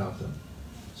talks about them.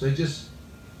 So I just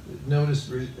noticed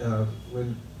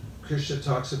when Krishna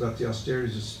talks about the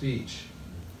austerities of speech,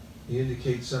 he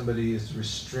indicates somebody is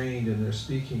restrained in their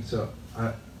speaking. So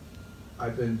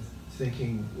I've been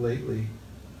thinking lately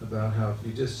about how if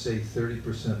you just say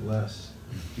 30% less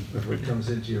of what comes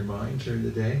into your mind during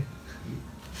the day,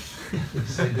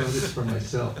 I know this for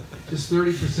myself, just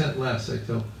 30% less, I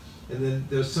tell. And then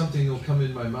there's something that will come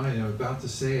in my mind, I'm about to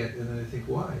say it, and then I think,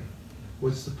 why?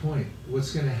 What's the point?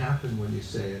 What's going to happen when you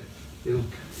say it? It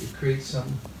creates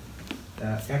some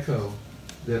echo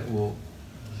that will,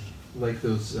 like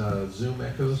those Zoom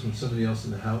echoes when somebody else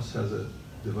in the house has a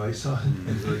device on, and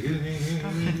it's like,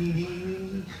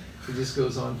 it just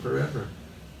goes on forever,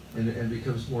 and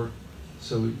becomes more.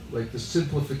 So, like the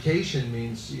simplification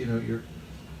means, you're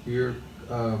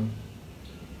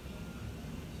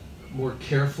more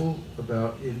careful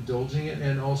about indulging it,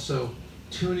 and also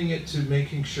tuning it to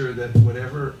making sure that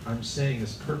whatever I'm saying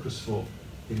is purposeful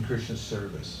in Krishna's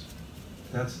service.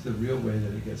 That's the real way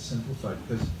that it gets simplified,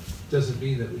 because it doesn't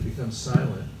mean that we become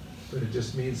silent, but it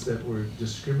just means that we're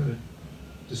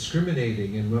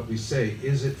discriminating in what we say.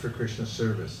 Is it for Krishna's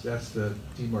service? That's the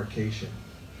demarcation.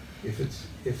 If it's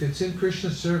in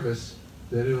Krishna's service,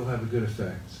 then it'll have a good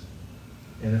effect.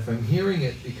 And if I'm hearing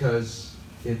it because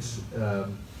it's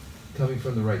coming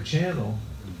from the right channel,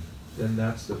 then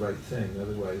that's the right thing.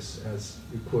 Otherwise, as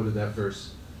you quoted that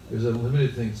verse, there's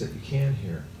unlimited things that you can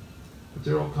hear. But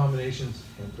they're all combinations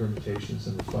and permutations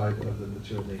in the five of the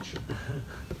material nature.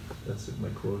 That's it, my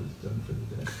quote is done for the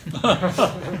day.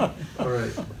 All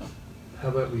right. How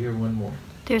about we hear one more?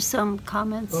 There's some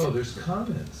comments. Oh, there's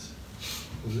comments.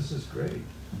 Well, this is great.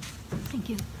 Thank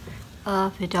you.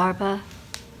 Vidarbha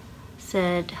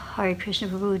said, Hare Krishna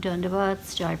Prabhu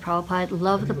Dandavats, Jai Prabhupada.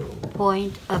 Love the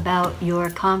point about your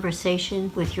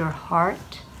conversation with your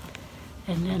heart.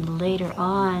 And then later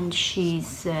on, she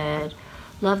said,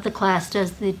 love the class.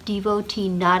 Does the devotee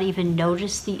not even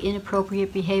notice the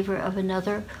inappropriate behavior of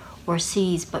another, or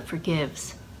sees but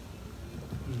forgives?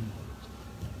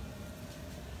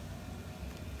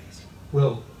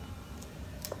 Well,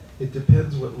 it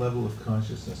depends what level of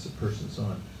consciousness a person's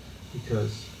on,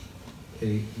 because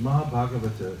a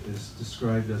Mahabhagavata is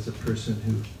described as a person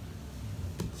who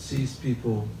sees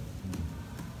people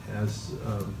as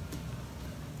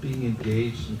being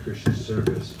engaged in Krishna's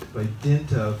service by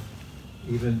dint of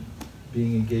even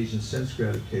being engaged in sense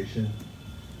gratification.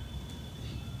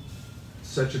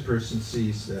 Such a person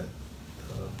sees that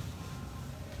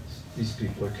these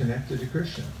people are connected to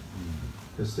Krishna,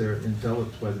 because they're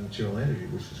enveloped by the material energy,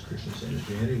 which is Krishna's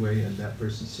energy anyway, and that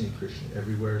person's seeing Krishna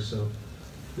everywhere, so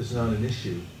there's not an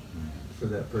issue for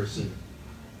that person.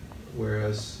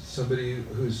 Whereas somebody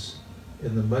who's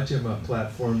in the Madhyama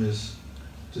platform is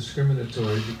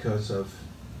discriminatory because of,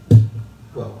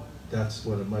 well, that's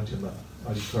what a Madhyama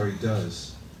Adhikari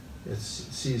does. It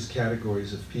sees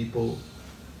categories of people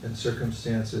and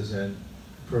circumstances and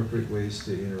appropriate ways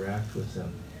to interact with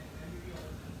them.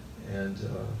 And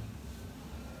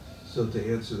so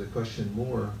to answer the question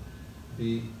more,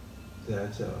 be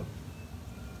that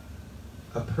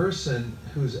a person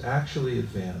who's actually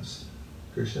advanced,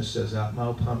 Krishna says,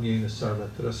 Atmau pamyena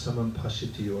sarvatra samam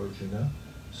pashiti Arjuna,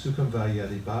 sukham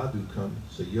vayadi badukam,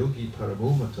 so yogi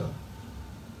paramomata.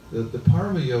 The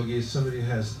Parama yogi is somebody who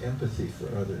has empathy for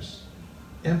others.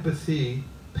 Empathy,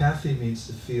 pathy means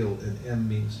to feel, and M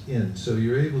means in. So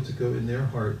you're able to go in their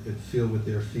heart and feel what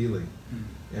they're feeling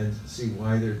and see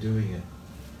why they're doing it.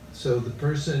 So the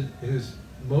person who's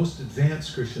most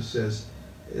advanced, Krishna says,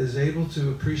 is able to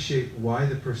appreciate why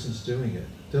the person's doing it.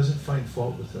 Doesn't find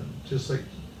fault with them. Just like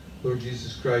Lord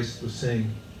Jesus Christ was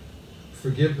saying,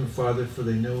 forgive them, Father, for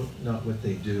they know not what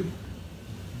they do.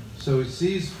 So he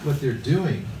sees what they're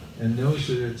doing and knows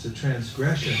that it's a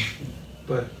transgression,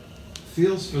 but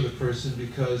feels for the person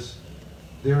because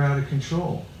they're out of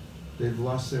control. They've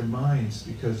lost their minds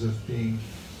because of being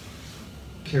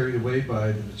carried away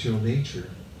by the material nature,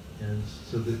 and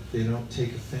so that they don't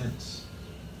take offense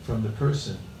from the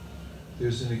person.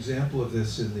 There's an example of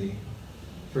this in the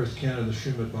first canto of the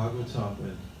Srimad Bhagavatam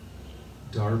when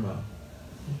Dharma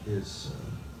is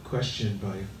questioned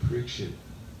by Parikshit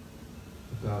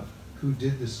about who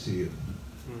did this to you.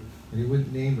 And he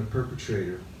wouldn't name a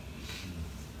perpetrator.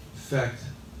 In fact,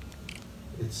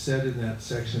 it's said in that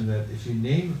section that if you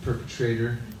name a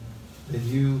perpetrator, then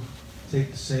you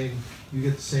get the same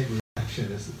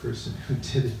reaction as the person who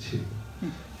did it to you.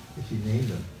 If you name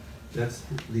them. That's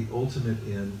the ultimate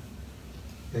in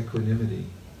equanimity.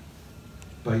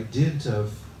 By dint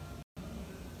of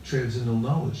transcendental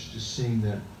knowledge, just seeing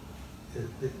that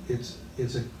it's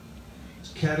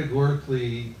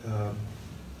categorically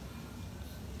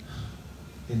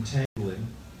entangling,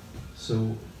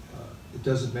 so it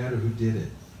doesn't matter who did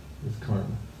it with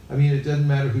karma. I mean, it doesn't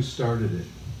matter who started it.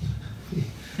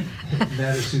 It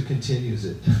matters who continues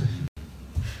it.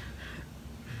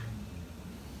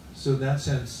 So in that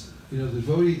sense, the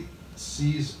devotee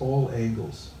sees all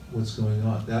angles, what's going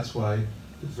on. That's why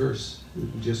the verse we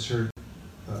just heard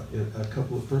a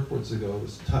couple of purports ago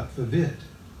was Tattvavit,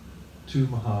 tu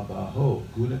mahabaho,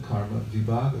 guna karma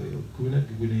vibhagayo, guna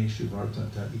guneshu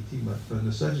vartanta iti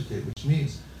mattvana sajjate, which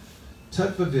means,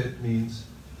 Tattvavit means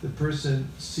the person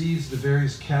sees the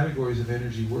various categories of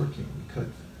energy working.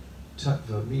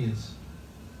 Tattva means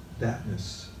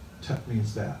thatness. Tat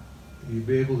means that. You'd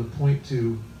be able to point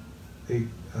to a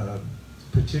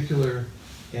particular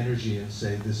energy and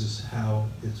say, this is how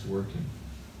it's working.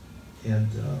 And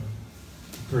the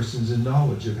person's in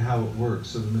knowledge of how it works.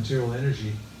 So the material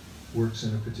energy works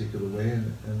in a particular way,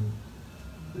 and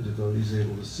the devotee is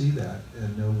able to see that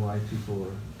and know why people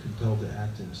are compelled to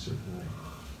act in a certain way.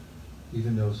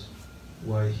 Even knows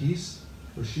why he's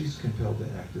or she's compelled to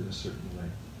act in a certain way.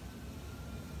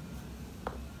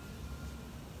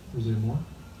 Was there more?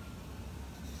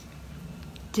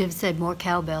 Div said more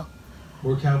cowbell.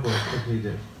 More cowbell. Okay,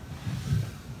 Div.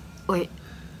 Wait.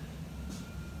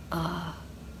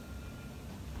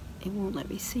 It won't let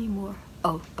me see more.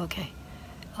 Oh, okay.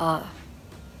 Shraddha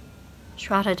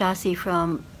Dasi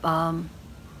from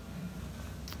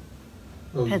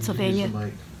Pennsylvania. You can use the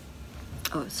mic.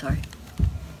 Oh, sorry.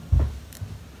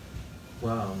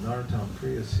 Wow, Narottam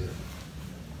Priya's here.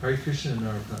 Hare Krishna,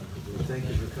 Narottam Prabhu. Thank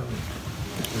you for coming.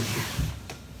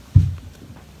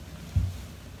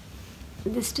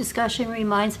 This discussion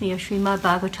reminds me of Srimad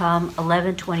Bhagavatam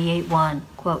 11:28:1.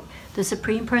 Quote, the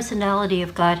Supreme Personality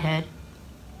of Godhead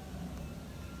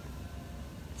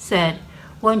said,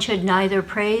 one should neither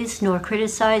praise nor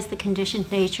criticize the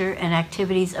conditioned nature and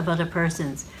activities of other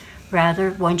persons.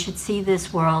 Rather, one should see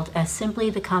this world as simply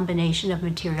the combination of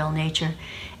material nature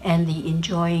and the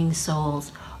enjoying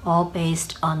souls, all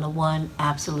based on the one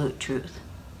absolute truth.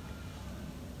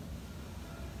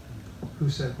 Who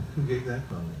gave that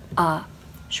comment?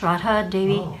 Shraddha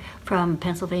Devi from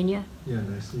Pennsylvania. Yeah,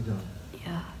 nicely done.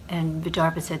 Yeah, and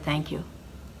Vidarbha said thank you.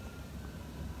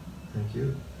 Thank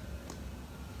you.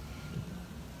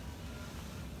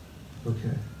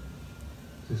 Okay,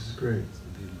 this is great.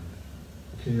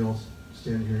 Can you all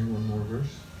stand hearing one more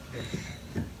verse?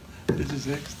 This is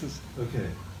ecstasy.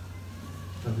 Okay.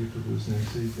 Happy Prabhu's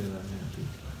next week, and I'm happy.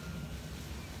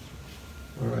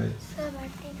 All right.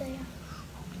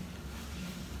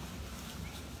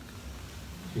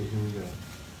 Okay, here we go.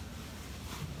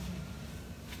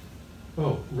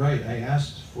 Oh, right, I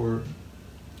asked for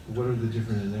what are the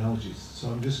different analogies. So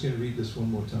I'm just going to read this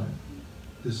one more time.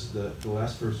 This is the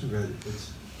last verse we read.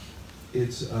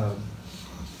 It's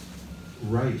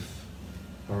rife,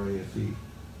 R-A-F-E,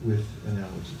 with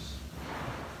analogies.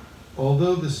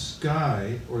 Although the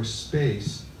sky or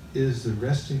space is the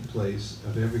resting place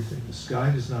of everything, the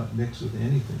sky does not mix with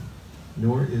anything,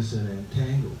 nor is it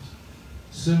entangled.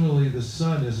 Similarly, the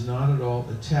sun is not at all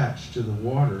attached to the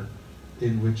water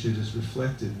in which it is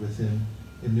reflected within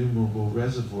innumerable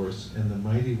reservoirs, and the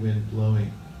mighty wind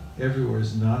blowing everywhere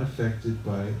is not affected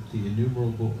by the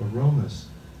innumerable aromas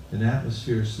and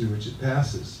atmospheres through which it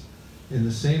passes. In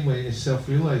the same way, a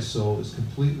self-realized soul is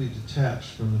completely detached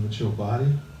from the material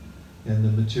body and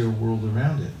the material world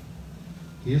around it.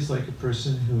 He is like a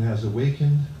person who has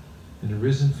awakened and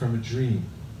arisen from a dream,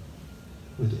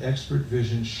 with expert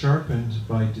vision sharpened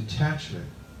by detachment.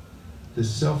 The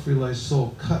self-realized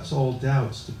soul cuts all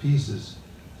doubts to pieces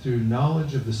through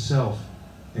knowledge of the self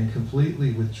and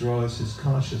completely withdraws his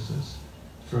consciousness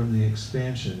from the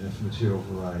expansion of material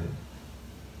variety.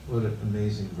 What an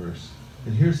amazing verse.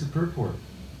 And here's the purport.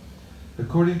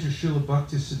 According to Srila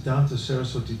Bhaktisiddhanta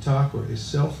Saraswati Thakur, a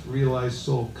self-realized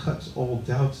soul cuts all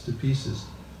doubts to pieces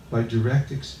by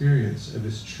direct experience of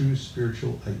its true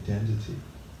spiritual identity.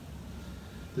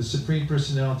 The Supreme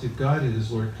Personality of Godhead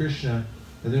is Lord Krishna,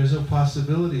 and there is no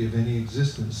possibility of any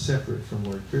existence separate from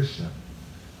Lord Krishna.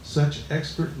 Such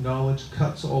expert knowledge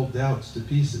cuts all doubts to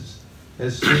pieces.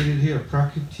 As stated here,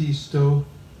 prakritisto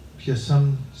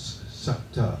pyasam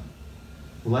sakta.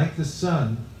 Like the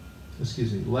sky,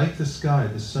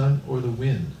 the sun or the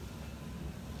wind,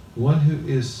 one who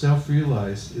is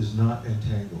self-realized is not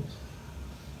entangled.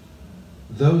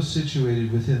 Those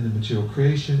situated within the material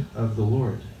creation of the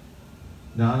Lord,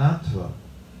 nanatva,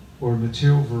 or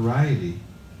material variety,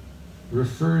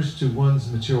 refers to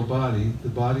one's material body, the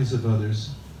bodies of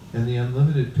others, and the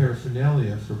unlimited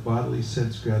paraphernalia for bodily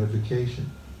sense gratification,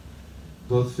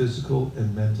 both physical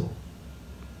and mental.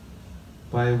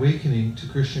 By awakening to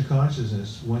Krishna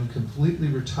consciousness, one completely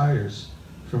retires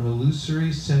from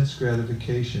illusory sense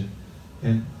gratification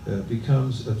and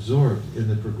becomes absorbed in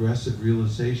the progressive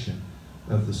realization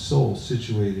of the soul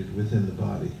situated within the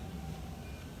body.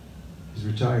 He's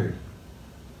retired.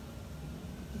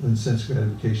 When sense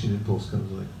gratification impulse comes,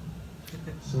 like,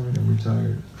 sorry, I'm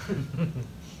retired.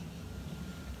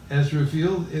 As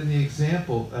revealed in the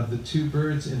example of the two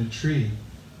birds in a tree,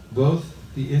 both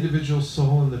the individual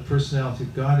soul and the personality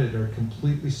of Godhead are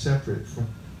completely separate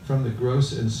from the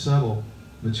gross and subtle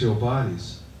material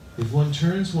bodies. If one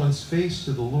turns one's face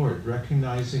to the Lord,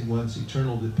 recognizing one's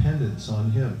eternal dependence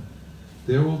on Him,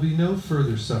 there will be no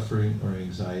further suffering or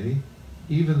anxiety,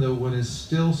 even though one is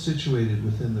still situated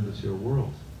within the material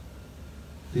world.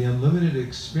 The unlimited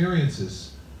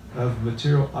experiences of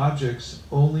material objects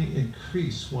only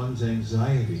increase one's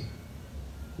anxiety,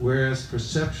 whereas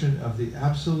perception of the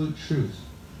absolute truth,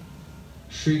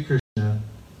 Sri Krishna,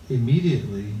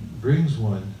 immediately brings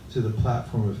one to the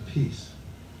platform of peace.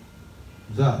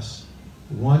 Thus,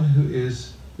 one who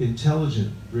is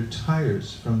intelligent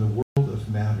retires from the world of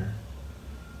matter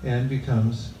and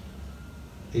becomes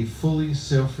a fully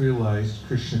self-realized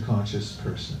Krishna-conscious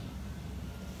person.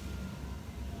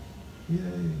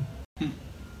 Yay!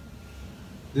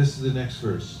 This is the next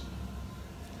verse.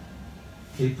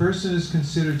 A person is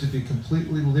considered to be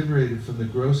completely liberated from the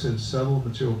gross and subtle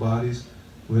material bodies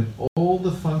when all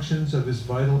the functions of his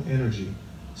vital energy,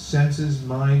 senses,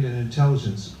 mind, and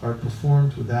intelligence are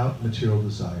performed without material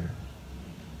desire.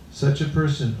 Such a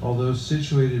person, although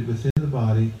situated within the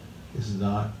body, is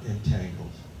not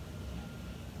entangled.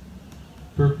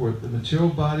 Purport: the material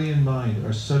body and mind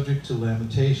are subject to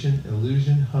lamentation,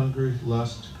 illusion, hunger,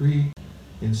 lust, greed,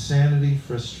 insanity,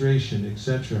 frustration,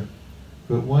 etc.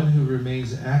 But one who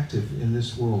remains active in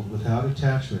this world without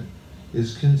attachment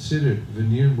is considered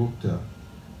vinirmukta,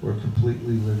 or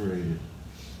completely liberated.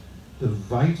 The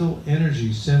vital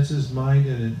energy, senses, mind,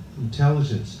 and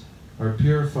intelligence are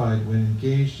purified when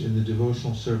engaged in the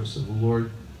devotional service of the Lord,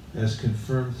 as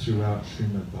confirmed throughout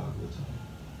Srimad Bhagavatam.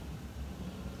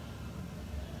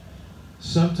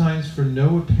 Sometimes, for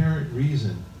no apparent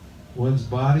reason, one's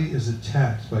body is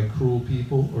attacked by cruel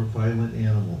people or violent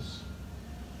animals.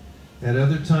 At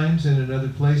other times and in other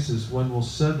places, one will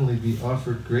suddenly be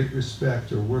offered great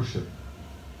respect or worship.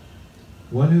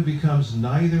 One who becomes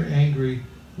neither angry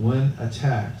when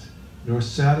attacked nor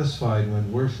satisfied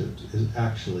when worshipped is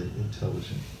actually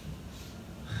intelligent.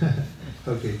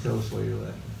 Okay, tell us why you're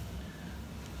laughing.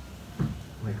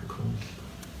 Microphone.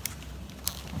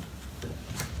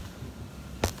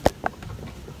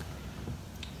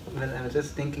 Well, I was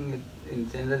just thinking,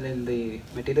 in general, in the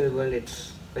material world,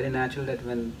 it's very natural that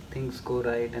when things go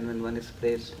right and when one is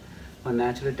praised, one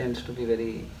naturally tends to be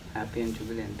very happy and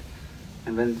jubilant.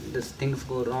 And when these things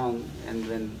go wrong and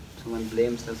when someone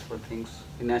blames us for things,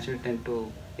 we naturally tend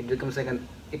to, it becomes like an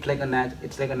it's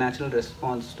like a natural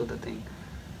response to the thing.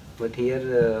 But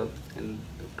here, and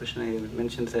Krishna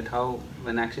mentions that how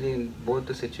when actually in both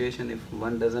the situation, if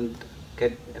one doesn't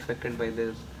get affected by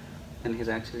this, then he's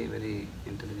actually very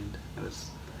intelligent.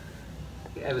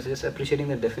 I was just appreciating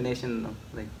the definition of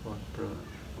like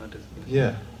what is.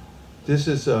 Yeah, this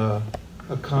is a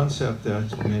concept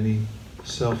that many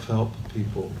self-help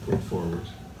people put forward.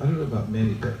 I don't know about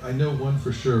many, but I know one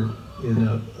for sure in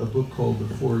a book called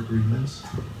The Four Agreements.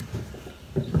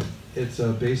 It's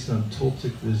based on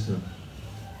Toltec wisdom.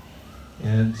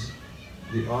 And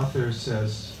the author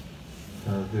says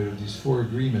there are these 4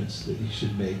 agreements that you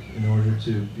should make in order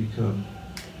to become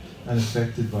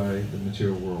unaffected by the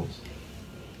material world.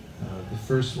 The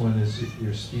first one is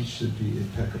your speech should be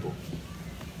impeccable.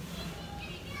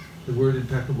 The word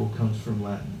impeccable comes from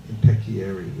Latin,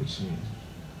 impeciere, which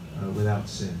means without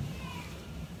sin.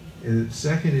 And the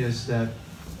second is that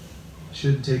you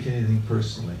shouldn't take anything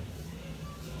personally.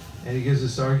 And he gives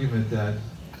this argument that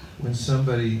when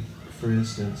somebody, for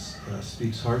instance,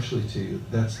 speaks harshly to you,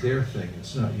 that's their thing,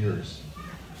 it's not yours.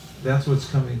 That's what's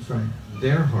coming from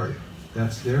their heart,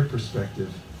 that's their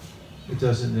perspective. It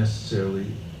doesn't necessarily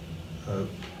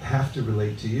have to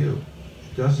relate to you.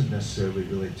 It doesn't necessarily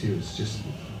relate to you, it's just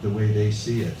the way they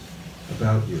see it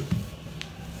about you.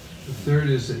 The third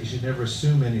is that you should never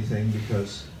assume anything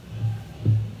because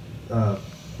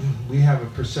we have a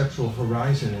perceptual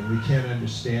horizon and we can't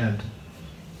understand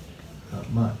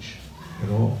much at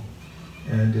all.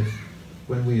 And if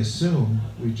when we assume,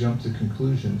 we jump to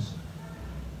conclusions,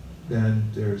 then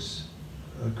there's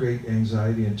a great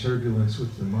anxiety and turbulence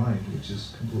with the mind, which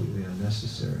is completely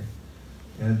unnecessary.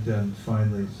 And then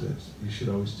finally, that you should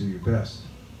always do your best,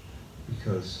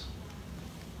 because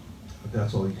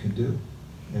that's all you can do.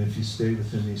 And if you stay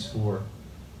within these 4,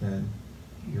 then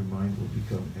your mind will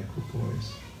become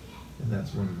equipoised. And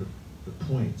that's one of the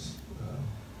points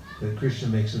that Krishna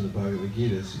makes in the Bhagavad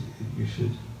Gita, is you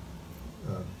should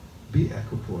be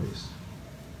equipoised.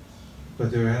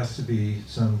 But there has to be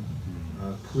some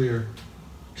clear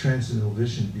transcendental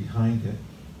vision behind it,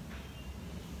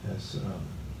 as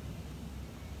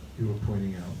you were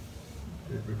pointing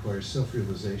out. It requires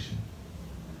self-realization.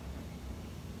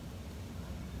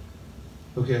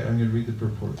 Okay, I'm going to read the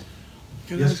purport.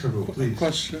 Yes, Prabhu, please.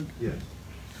 Question. Yeah.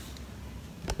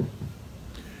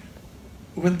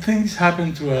 When things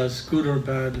happen to us, good or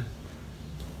bad,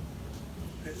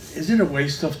 is it a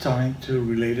waste of time to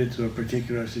relate it to a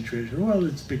particular situation? Well,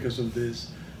 it's because of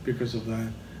this, because of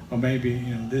that, or maybe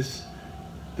this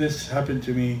happened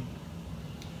to me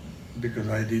because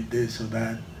I did this or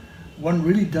that. One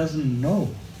really doesn't know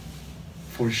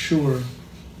for sure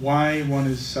why one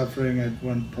is suffering at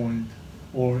one point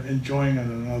or enjoying at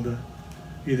another,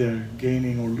 either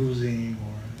gaining or losing,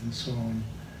 or and so on.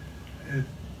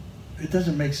 It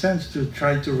doesn't make sense to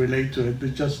try to relate to it,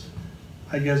 but just,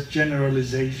 I guess,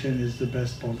 generalization is the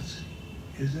best policy,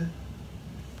 is it?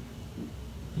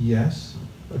 Yes,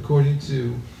 according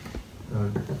to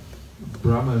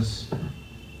Brahma's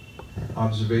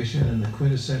observation and the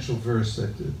quintessential verse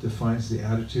that defines the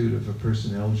attitude of a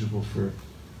person eligible for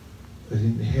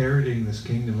inheriting this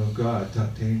kingdom of God,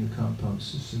 Tatena Kampam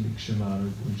Susamikshamaru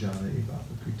Bunjana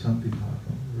Evapa Kritampi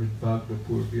Pakam Ridvagva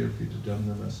Purvir Pitadam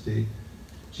Namaste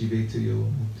Jivetayo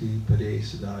Mukti Pade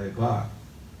Sadaya Bhak.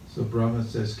 So Brahma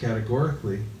says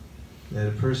categorically that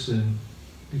a person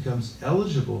becomes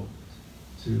eligible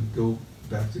to go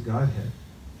back to Godhead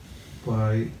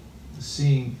by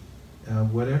seeing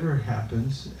whatever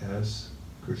happens as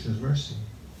Krishna's mercy.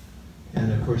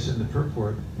 And of course in the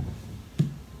purport,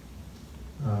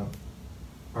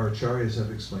 our acharyas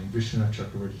have explained, Vishwanath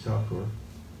Chakravarti Thakur,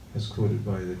 as quoted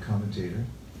by the commentator,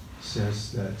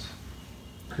 says that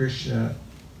Krishna,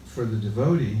 for the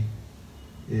devotee,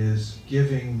 is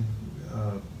giving,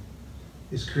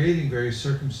 is creating various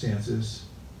circumstances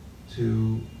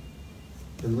to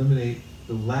eliminate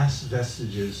the last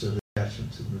vestiges of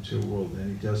attachment to the material world,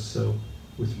 and he does so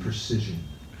with precision.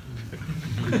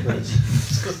 Because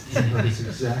he knows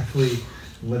exactly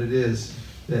what it is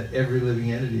that every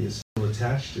living entity is still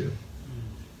attached to.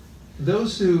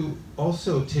 Those who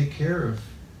also take care of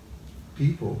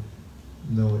people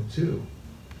know it too.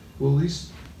 Well, at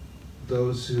least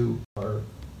those who are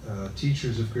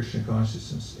teachers of Krishna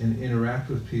consciousness and interact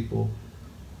with people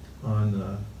on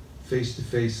a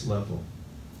face-to-face level.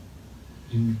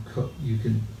 You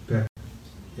can back,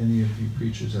 any of you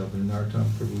preachers out there, Narottam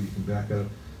Prabhu, you can back up.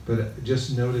 But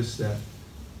just notice that,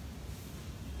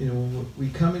 when we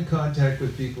come in contact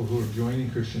with people who are joining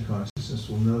Krishna consciousness,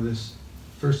 we'll notice,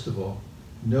 first of all,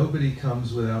 nobody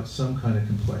comes without some kind of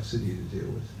complexity to deal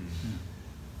with.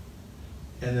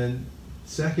 And then,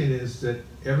 second is that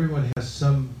everyone has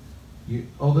some,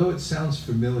 although it sounds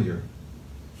familiar,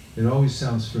 it always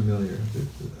sounds familiar,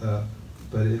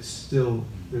 but it's still,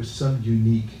 there's some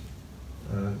unique,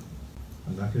 I'm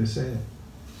not going to say it.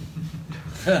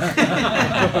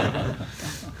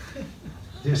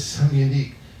 There's some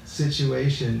unique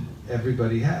situation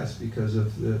everybody has because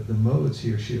of the modes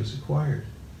he or she has acquired.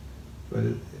 But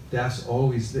that's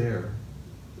always there,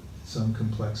 some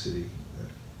complexity.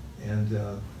 And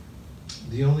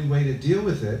the only way to deal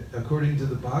with it, according to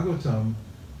the Bhagavatam,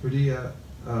 Hriya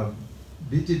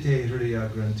Vidyate Hriya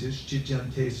Grantish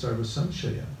Chityante Sarva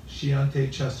Samshaya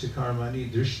Shiyante Chastya Karmani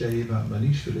Drishta Eva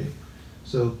Manishvare.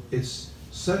 So it's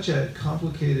such a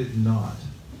complicated knot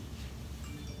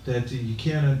that you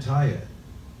can't untie it.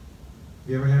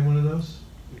 You ever had one of those?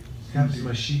 It happens to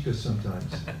my Shika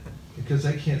sometimes. Because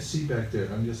I can't see back there.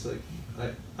 I'm just like,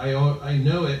 I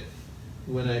know it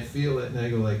when I feel it, and I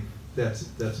go like, that's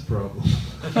a problem.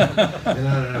 And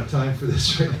I don't have time for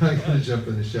this right now. I gotta jump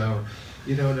in the shower.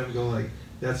 You know, and I'm going like,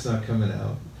 that's not coming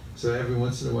out. So every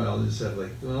once in a while, I'll just have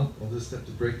like, well, I'll just have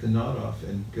to break the knot off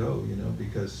and go, you know,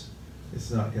 because it's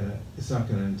not gonna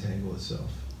entangle itself.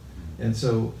 And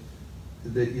so,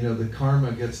 the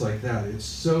karma gets like that. It's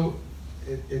so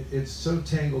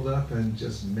tangled up and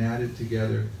just matted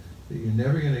together that you're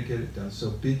never going to get it done.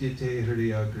 So vidyate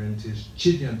hriya grantish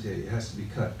chidyante, it has to be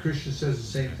cut. Krishna says the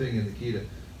same thing in the Gita.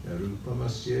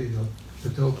 Rupamasyeha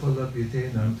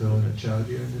patopalabhyate nanto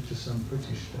nacharya nityasam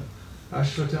pratishta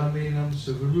ashvatamenam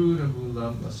suvarudam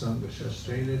mulam asanga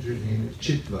shastrena drinena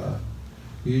chitva.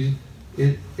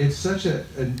 It's such a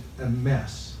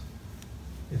mess.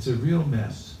 It's a real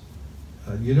mess.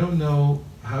 You don't know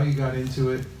how you got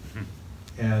into it,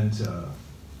 and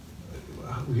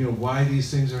why these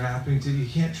things are happening to you. You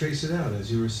can't trace it out, as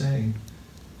you were saying.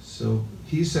 So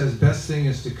he says best thing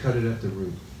is to cut it at the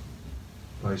root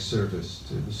by service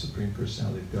to the Supreme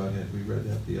Personality of Godhead. We read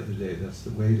that the other day. That's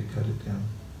the way to cut it down.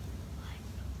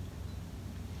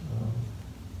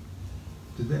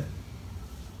 Did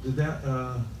that?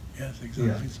 Yes, exactly.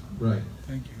 Yeah, so. right.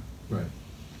 Thank you. Right.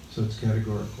 So it's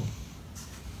categorical.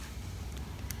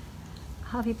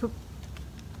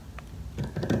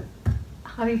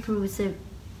 Hariprabhu said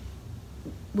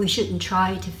we shouldn't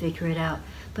try to figure it out,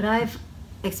 but I've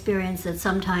experienced that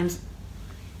sometimes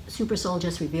Super Soul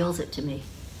just reveals it to me.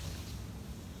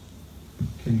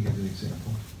 Can you give an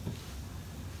example?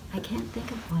 I can't think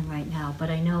of one right now, but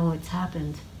I know it's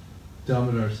happened.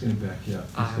 Damodar's going to back you up.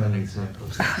 I He's have got an example.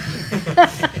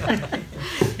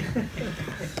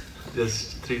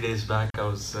 Just 3 days back, I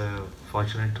was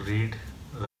fortunate to read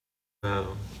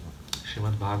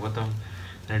Srimad Bhagavatam,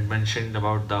 and it mentioned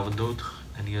about the Avadut,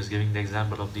 and he was giving the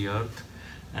example of the earth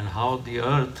and how the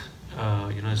earth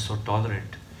is so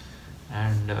tolerant,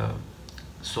 and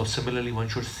so similarly one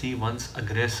should see one's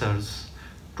aggressors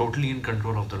totally in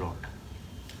control of the Lord.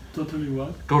 Totally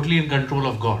what? Totally in control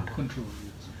of God. Control,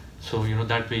 yes. So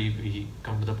that way we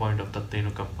come to the point of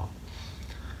Tattenukampa.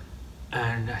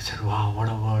 And I said, wow, what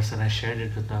a verse, and I shared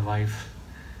it with my wife.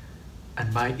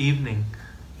 And by evening,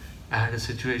 I had a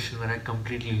situation where I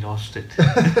completely lost it. And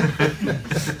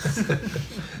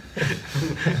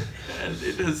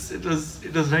it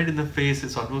was right in the face.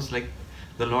 It's almost like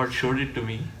the Lord showed it to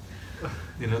me,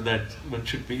 that one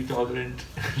should be tolerant,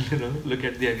 look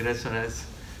at the aggressor as,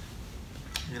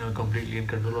 completely in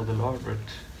control of the Lord, but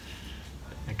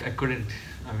I couldn't,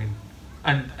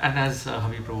 and as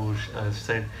Havi Prabhu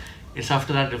said, it's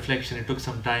after that reflection, it took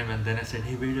some time, and then I said,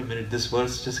 hey, wait a minute, this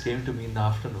verse just came to me in the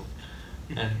afternoon,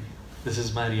 and this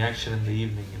is my reaction in the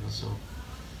evening, so.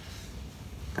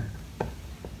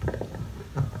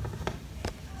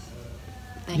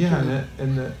 Thank you.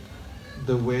 And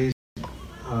the ways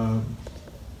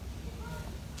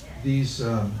these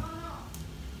the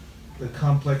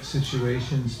complex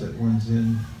situations that one's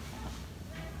in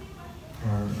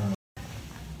are,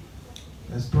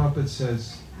 as Prabhupada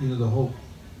says, the whole,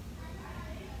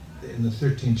 in the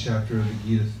 13th chapter of the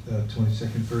Gita,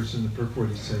 22nd verse in the purport,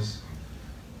 he says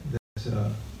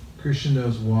that Krishna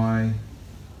knows why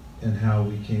and how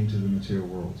we came to the material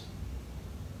world.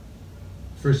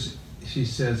 First, she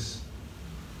says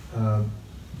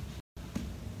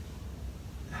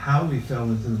how we fell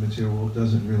into the material world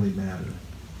doesn't really matter.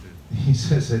 He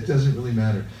says it doesn't really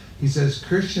matter. He says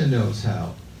Krishna knows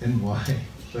how and why,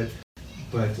 but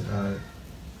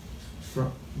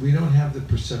we don't have the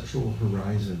perceptual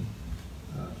horizon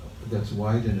that's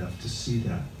wide enough to see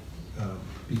that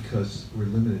because we're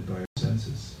limited by our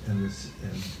senses and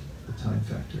the time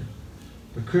factor.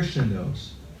 But Krishna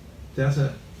knows. That's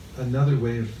another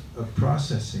way of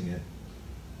processing it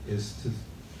is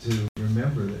to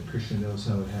remember that Krishna knows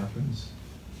how it happens.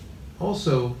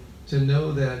 also to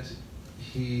know that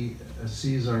he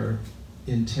sees our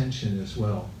intention as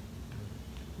well,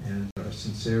 and our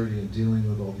sincerity in dealing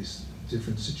with all these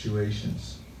different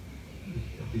situations.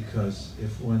 Because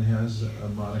if one has a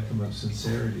modicum of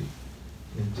sincerity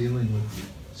in dealing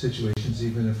with situations,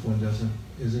 even if one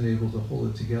isn't able to hold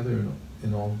it together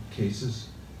in all cases,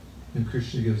 then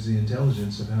Krishna gives the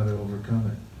intelligence of how to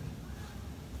overcome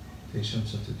it. Tesham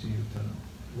Satatiyutana.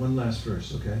 One last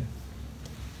verse, okay?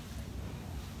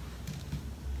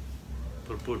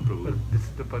 Purport, Prabhu.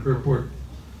 Purport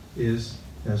is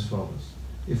as follows.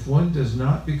 If one does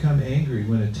not become angry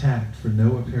when attacked for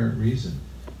no apparent reason,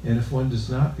 and if one does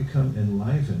not become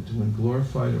enlivened when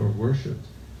glorified or worshipped,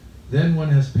 then one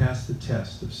has passed the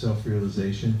test of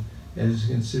self-realization and is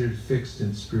considered fixed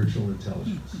in spiritual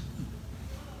intelligence.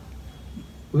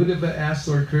 Uddhava asked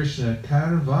Lord Krishna,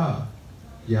 Karva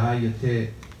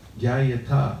yayata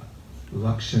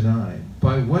lakshanai.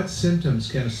 By what symptoms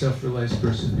can a self-realized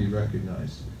person be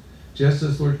recognized? Just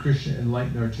as Lord Krishna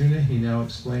enlightened Arjuna, he now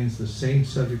explains the same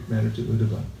subject matter to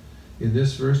Uddhava. In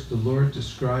this verse, the Lord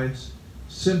describes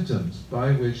symptoms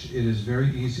by which it is very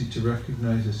easy to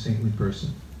recognize a saintly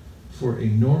person. For a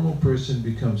normal person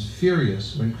becomes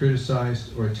furious when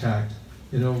criticized or attacked,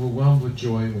 and overwhelmed with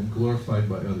joy when glorified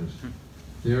by others.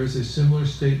 There is a similar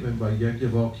statement by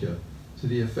Yajnavalkya to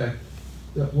the effect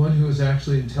that one who is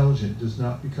actually intelligent does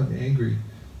not become angry,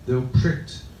 though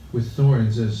pricked with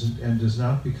thorns, and does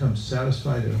not become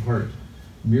satisfied at heart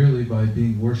merely by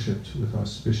being worshipped with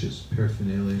auspicious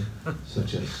paraphernalia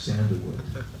such as sandalwood.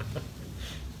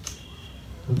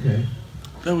 Okay.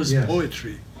 That was Yes.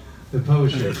 poetry. The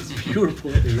poetry. That's pure It's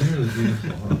poetry. really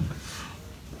beautiful, huh?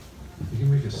 You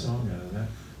can make a song out of that.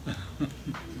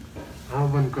 I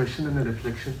have one question and a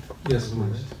reflection. Yes,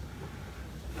 please.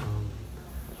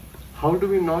 How do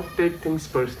we not take things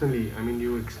personally? I mean,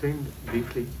 you explained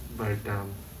briefly, but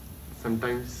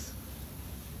sometimes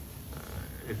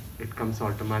it comes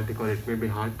automatic, or it may be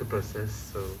hard to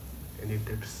process. So, any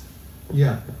tips?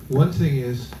 Yeah, one thing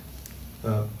is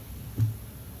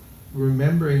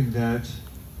remembering that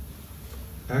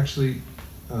actually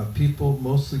people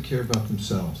mostly care about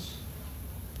themselves.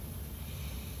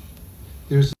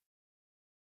 There's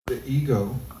the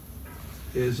ego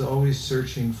is always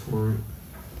searching for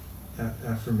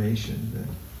affirmation that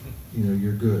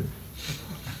you're good.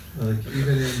 Like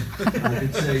even in, I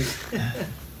could say,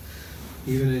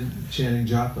 even in chanting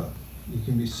japa, you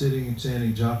can be sitting and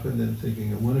chanting japa and then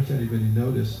thinking, I wonder if anybody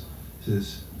notices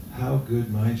how good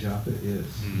my japa is.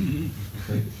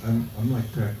 Like I'm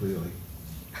like practically like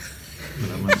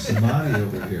my samadhi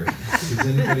over here. Does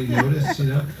anybody notice?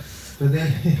 But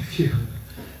then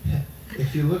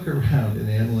if you look around and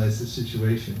analyze the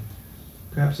situation,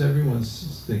 perhaps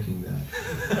everyone's thinking that.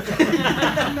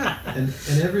 and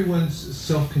everyone's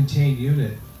self-contained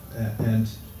unit and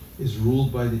is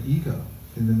ruled by the ego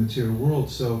in the material world.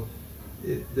 So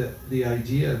the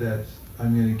idea that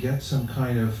I'm going to get some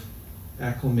kind of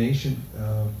acclamation,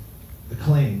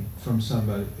 acclaim from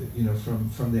somebody,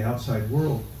 from the outside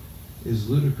world is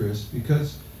ludicrous,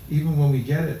 because even when we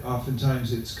get it,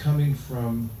 oftentimes it's coming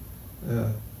from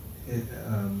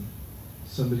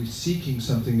somebody seeking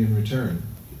something in return.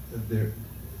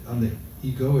 On the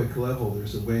egoic level,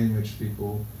 there's a way in which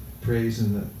people praise,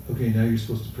 and okay, now you're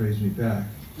supposed to praise me back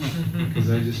because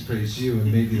I just praised you,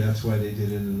 and maybe that's why they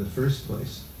did it in the first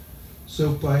place.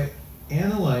 So by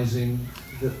analyzing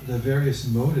the various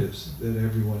motives that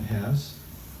everyone has,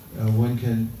 one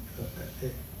can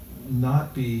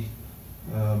not be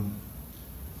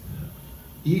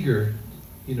eager,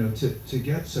 to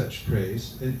get such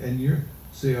praise. And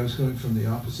I was going from the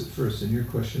opposite first, and your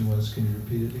question was, can you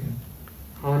repeat it again?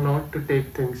 How not to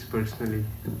take things personally?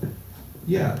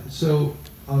 Yeah, so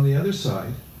on the other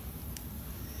side,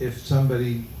 if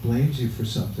somebody blames you for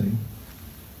something,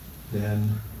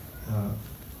 then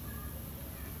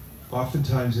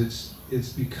oftentimes it's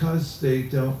because they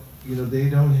don't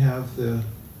have the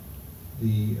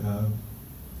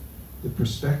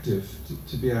perspective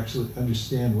to be actually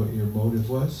understand what your motive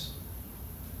was.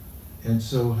 And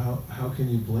so how can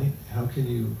you blame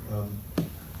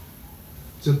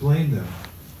to blame them,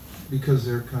 because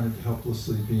they're kind of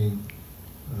helplessly being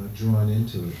drawn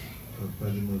into it by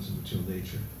the modes of material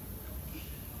nature,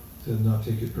 to not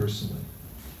take it personally.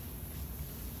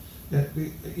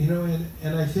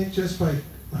 And I think just by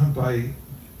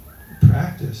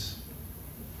practice,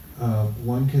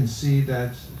 one can see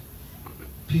that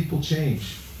people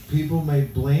change. People may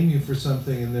blame you for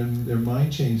something, and then their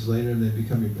mind changes later, and they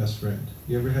become your best friend.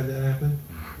 You ever had that happen?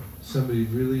 Somebody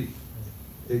really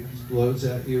explodes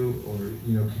at you,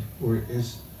 or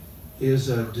is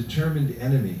a determined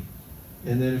enemy,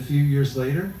 And then a few years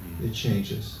later, it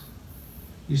changes.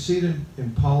 You see it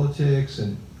in politics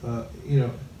and,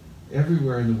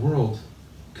 everywhere in the world,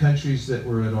 countries that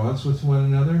were at odds with one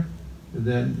another,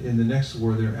 then in the next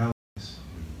war, they're allies.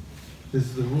 This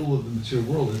is the rule of the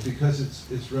material world. It's because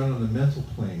it's run on the mental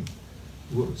plane.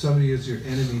 Somebody is your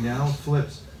enemy now,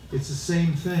 flips. It's the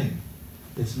same thing.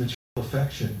 It's material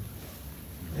affection.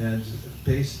 And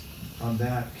based on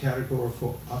that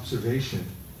categorical observation,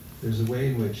 there's a way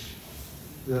in which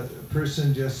the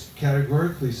person just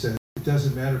categorically says, it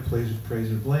doesn't matter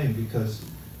praise or blame, because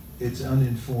it's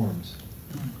uninformed.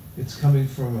 It's coming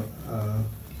from a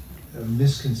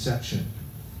misconception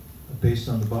based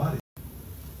on the body.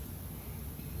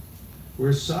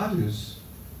 Whereas sadhus,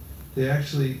 they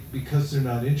actually, because they're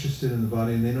not interested in the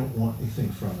body and they don't want anything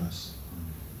from us,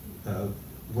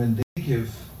 when they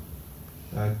give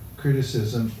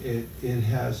criticism, it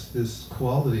has this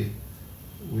quality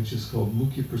which is called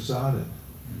mukhi prasada,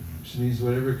 which means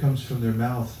whatever comes from their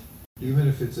mouth, even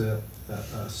if it's a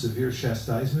severe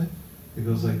chastisement, it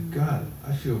goes like, God,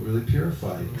 I feel really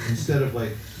purified. Instead of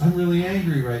like, I'm really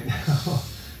angry right now.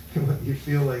 You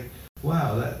feel like,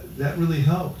 wow, that really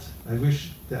helped. I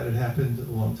wish that had happened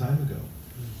a long time ago.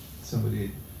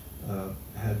 Somebody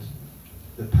had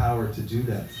the power to do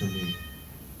that for me.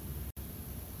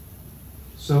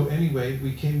 So anyway,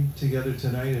 we came together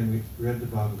tonight and we read the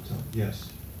Bhagavatam. Yes?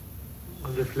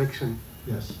 On reflection,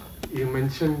 Yes. you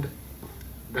mentioned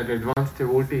that advanced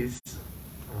devotees,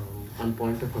 on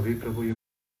point of Avi Prabhu, you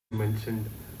mentioned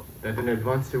that an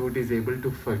advanced devotee is able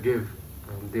to forgive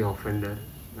the offender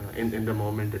in the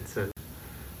moment itself.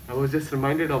 I was just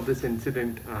reminded of this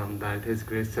incident that His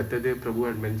Grace Satyadev Prabhu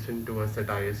had mentioned to us at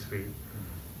ISV,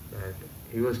 that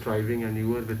he was driving and you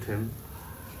were with him,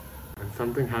 and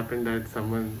something happened that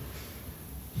someone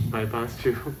bypassed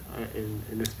you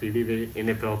in a speedy way,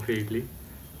 inappropriately,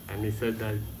 and he said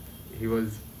that he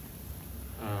was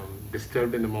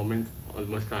disturbed in the moment,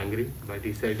 almost angry, but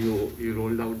he said you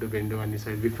rolled out the window and he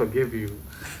said, we forgive you.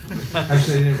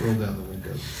 Actually, I didn't roll down the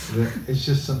window. It's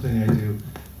just something I do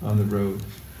on the road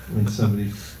when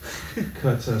somebody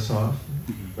cuts us off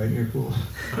right near pool.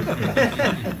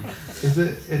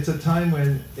 It's a time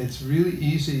when it's really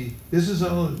easy. This is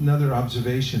another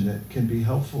observation that can be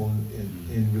helpful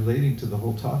in relating to the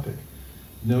whole topic.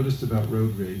 Noticed about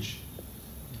road rage.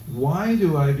 Why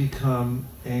do I become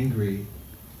angry,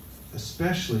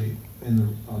 especially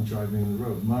on driving on the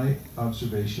road? My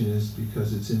observation is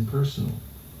because it's impersonal.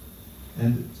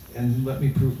 And let me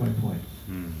prove my point.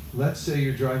 Let's say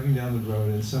you're driving down the road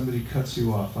and somebody cuts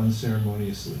you off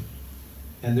unceremoniously,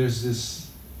 and there's this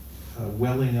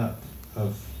welling up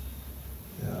of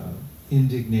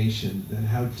indignation. Then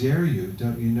how dare you?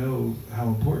 Don't you know how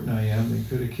important I am? They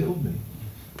could have killed me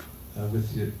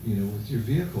with your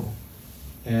vehicle.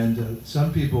 And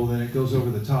some people, then it goes over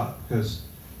the top because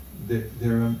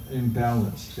they're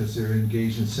imbalanced, because they're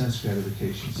engaged in sense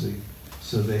gratification.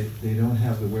 So they don't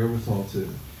have the wherewithal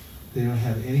they don't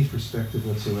have any perspective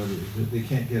whatsoever. They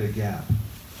can't get a gap.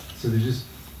 So they're just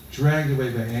dragged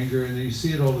away by anger, and you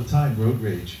see it all the time, road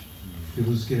rage.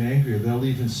 People just get angrier. They'll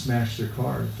even smash their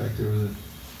car. In fact, there was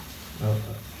a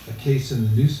case in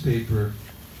the newspaper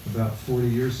about 40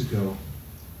 years ago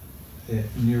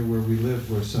near where we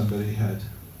live, where somebody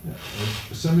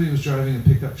was driving a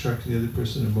pickup truck and the other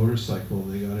person a motorcycle,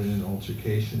 and they got in an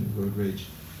altercation, road rage.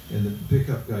 And the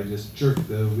pickup guy just jerked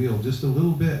the wheel just a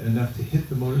little bit, enough to hit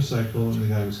the motorcycle, and the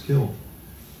guy was killed.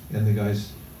 And the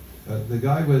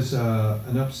guy was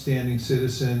an upstanding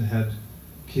citizen, had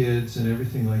kids and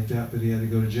everything like that, but he had to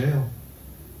go to jail.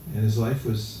 And his life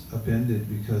was upended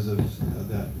because of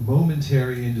that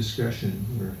momentary indiscretion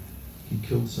where he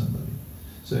killed somebody.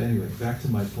 So anyway, back to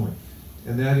my point.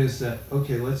 And that is that,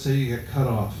 okay, let's say you get cut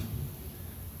off,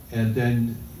 and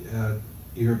then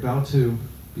you're about to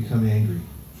become angry.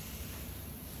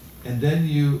 And then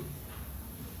you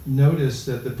notice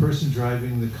that the person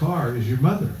driving the car is your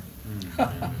mother.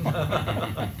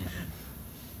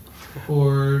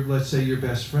 Or let's say your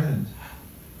best friend.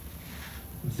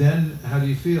 Then how do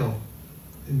you feel?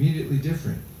 Immediately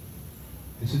different.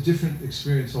 It's a different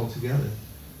experience altogether.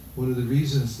 One of the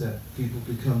reasons that people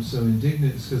become so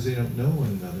indignant is because they don't know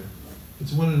one another.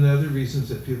 It's one of the other reasons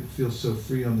that people feel so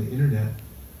free on the internet,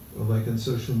 or like on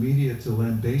social media, to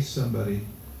lambaste somebody,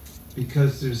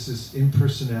 because there's this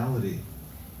impersonality.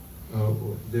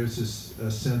 There's this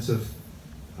sense of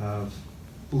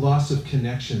loss of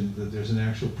connection, that there's an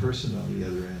actual person on the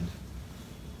other end.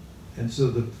 And so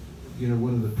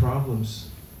one of the problems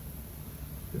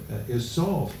is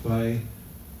solved by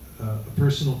a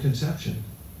personal conception.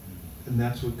 And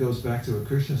that's what goes back to what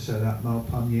Krishna said, Atma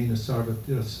pamyena sarva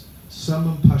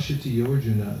Samam Pashati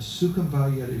Yorjuna, Sukham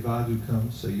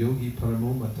Vahyarivadukam Sa Yogi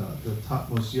Paramomata, the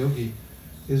topmost yogi,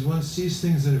 is one sees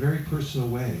things in a very personal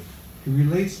way. He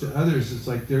relates to others, it's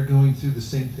like they're going through the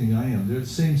same thing I am. They're the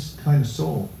same kind of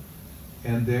soul.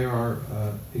 And they are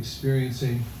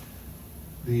experiencing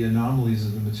the anomalies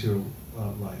of the material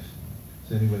life.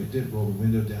 So anyway, I didn't roll the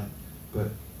window down, but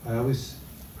I always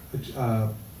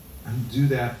do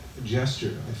that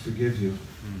gesture, I forgive you,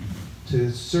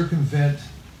 to circumvent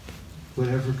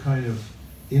whatever kind of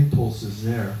impulse is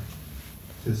there,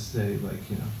 to say, like,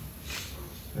 you know,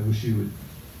 I wish you would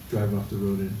drive off the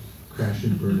road and crash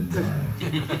and burn and die.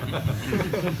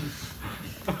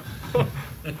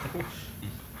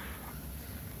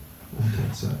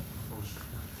 That's it.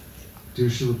 Dear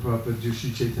Srila Prabhupada, dear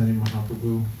Sri Chaitanya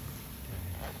Mahaprabhu,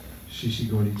 Shishi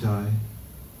Gaunitai,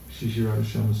 Shishi Radha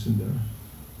Shama Sundara,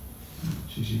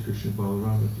 Shishi Krishna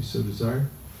Balarama, if you so desire,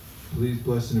 please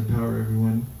bless and empower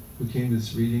everyone who came to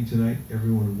this reading tonight,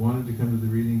 everyone who wanted to come to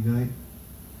the reading tonight,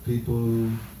 people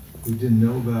who didn't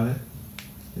know about it,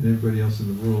 and everybody else in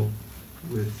the world,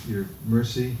 with your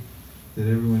mercy, that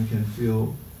everyone can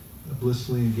feel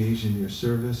blissfully engaged in your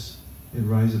service and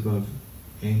rise above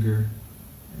anger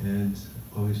and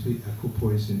always be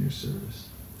equipoised in your service.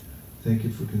 Thank you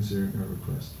for considering our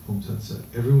request. Om Tat Sat.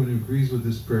 Everyone who agrees with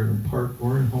this prayer in part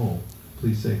or in whole,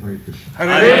 please say Hare Krishna.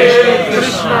 Hare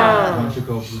Krishna.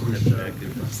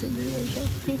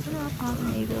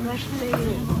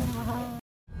 Krishna.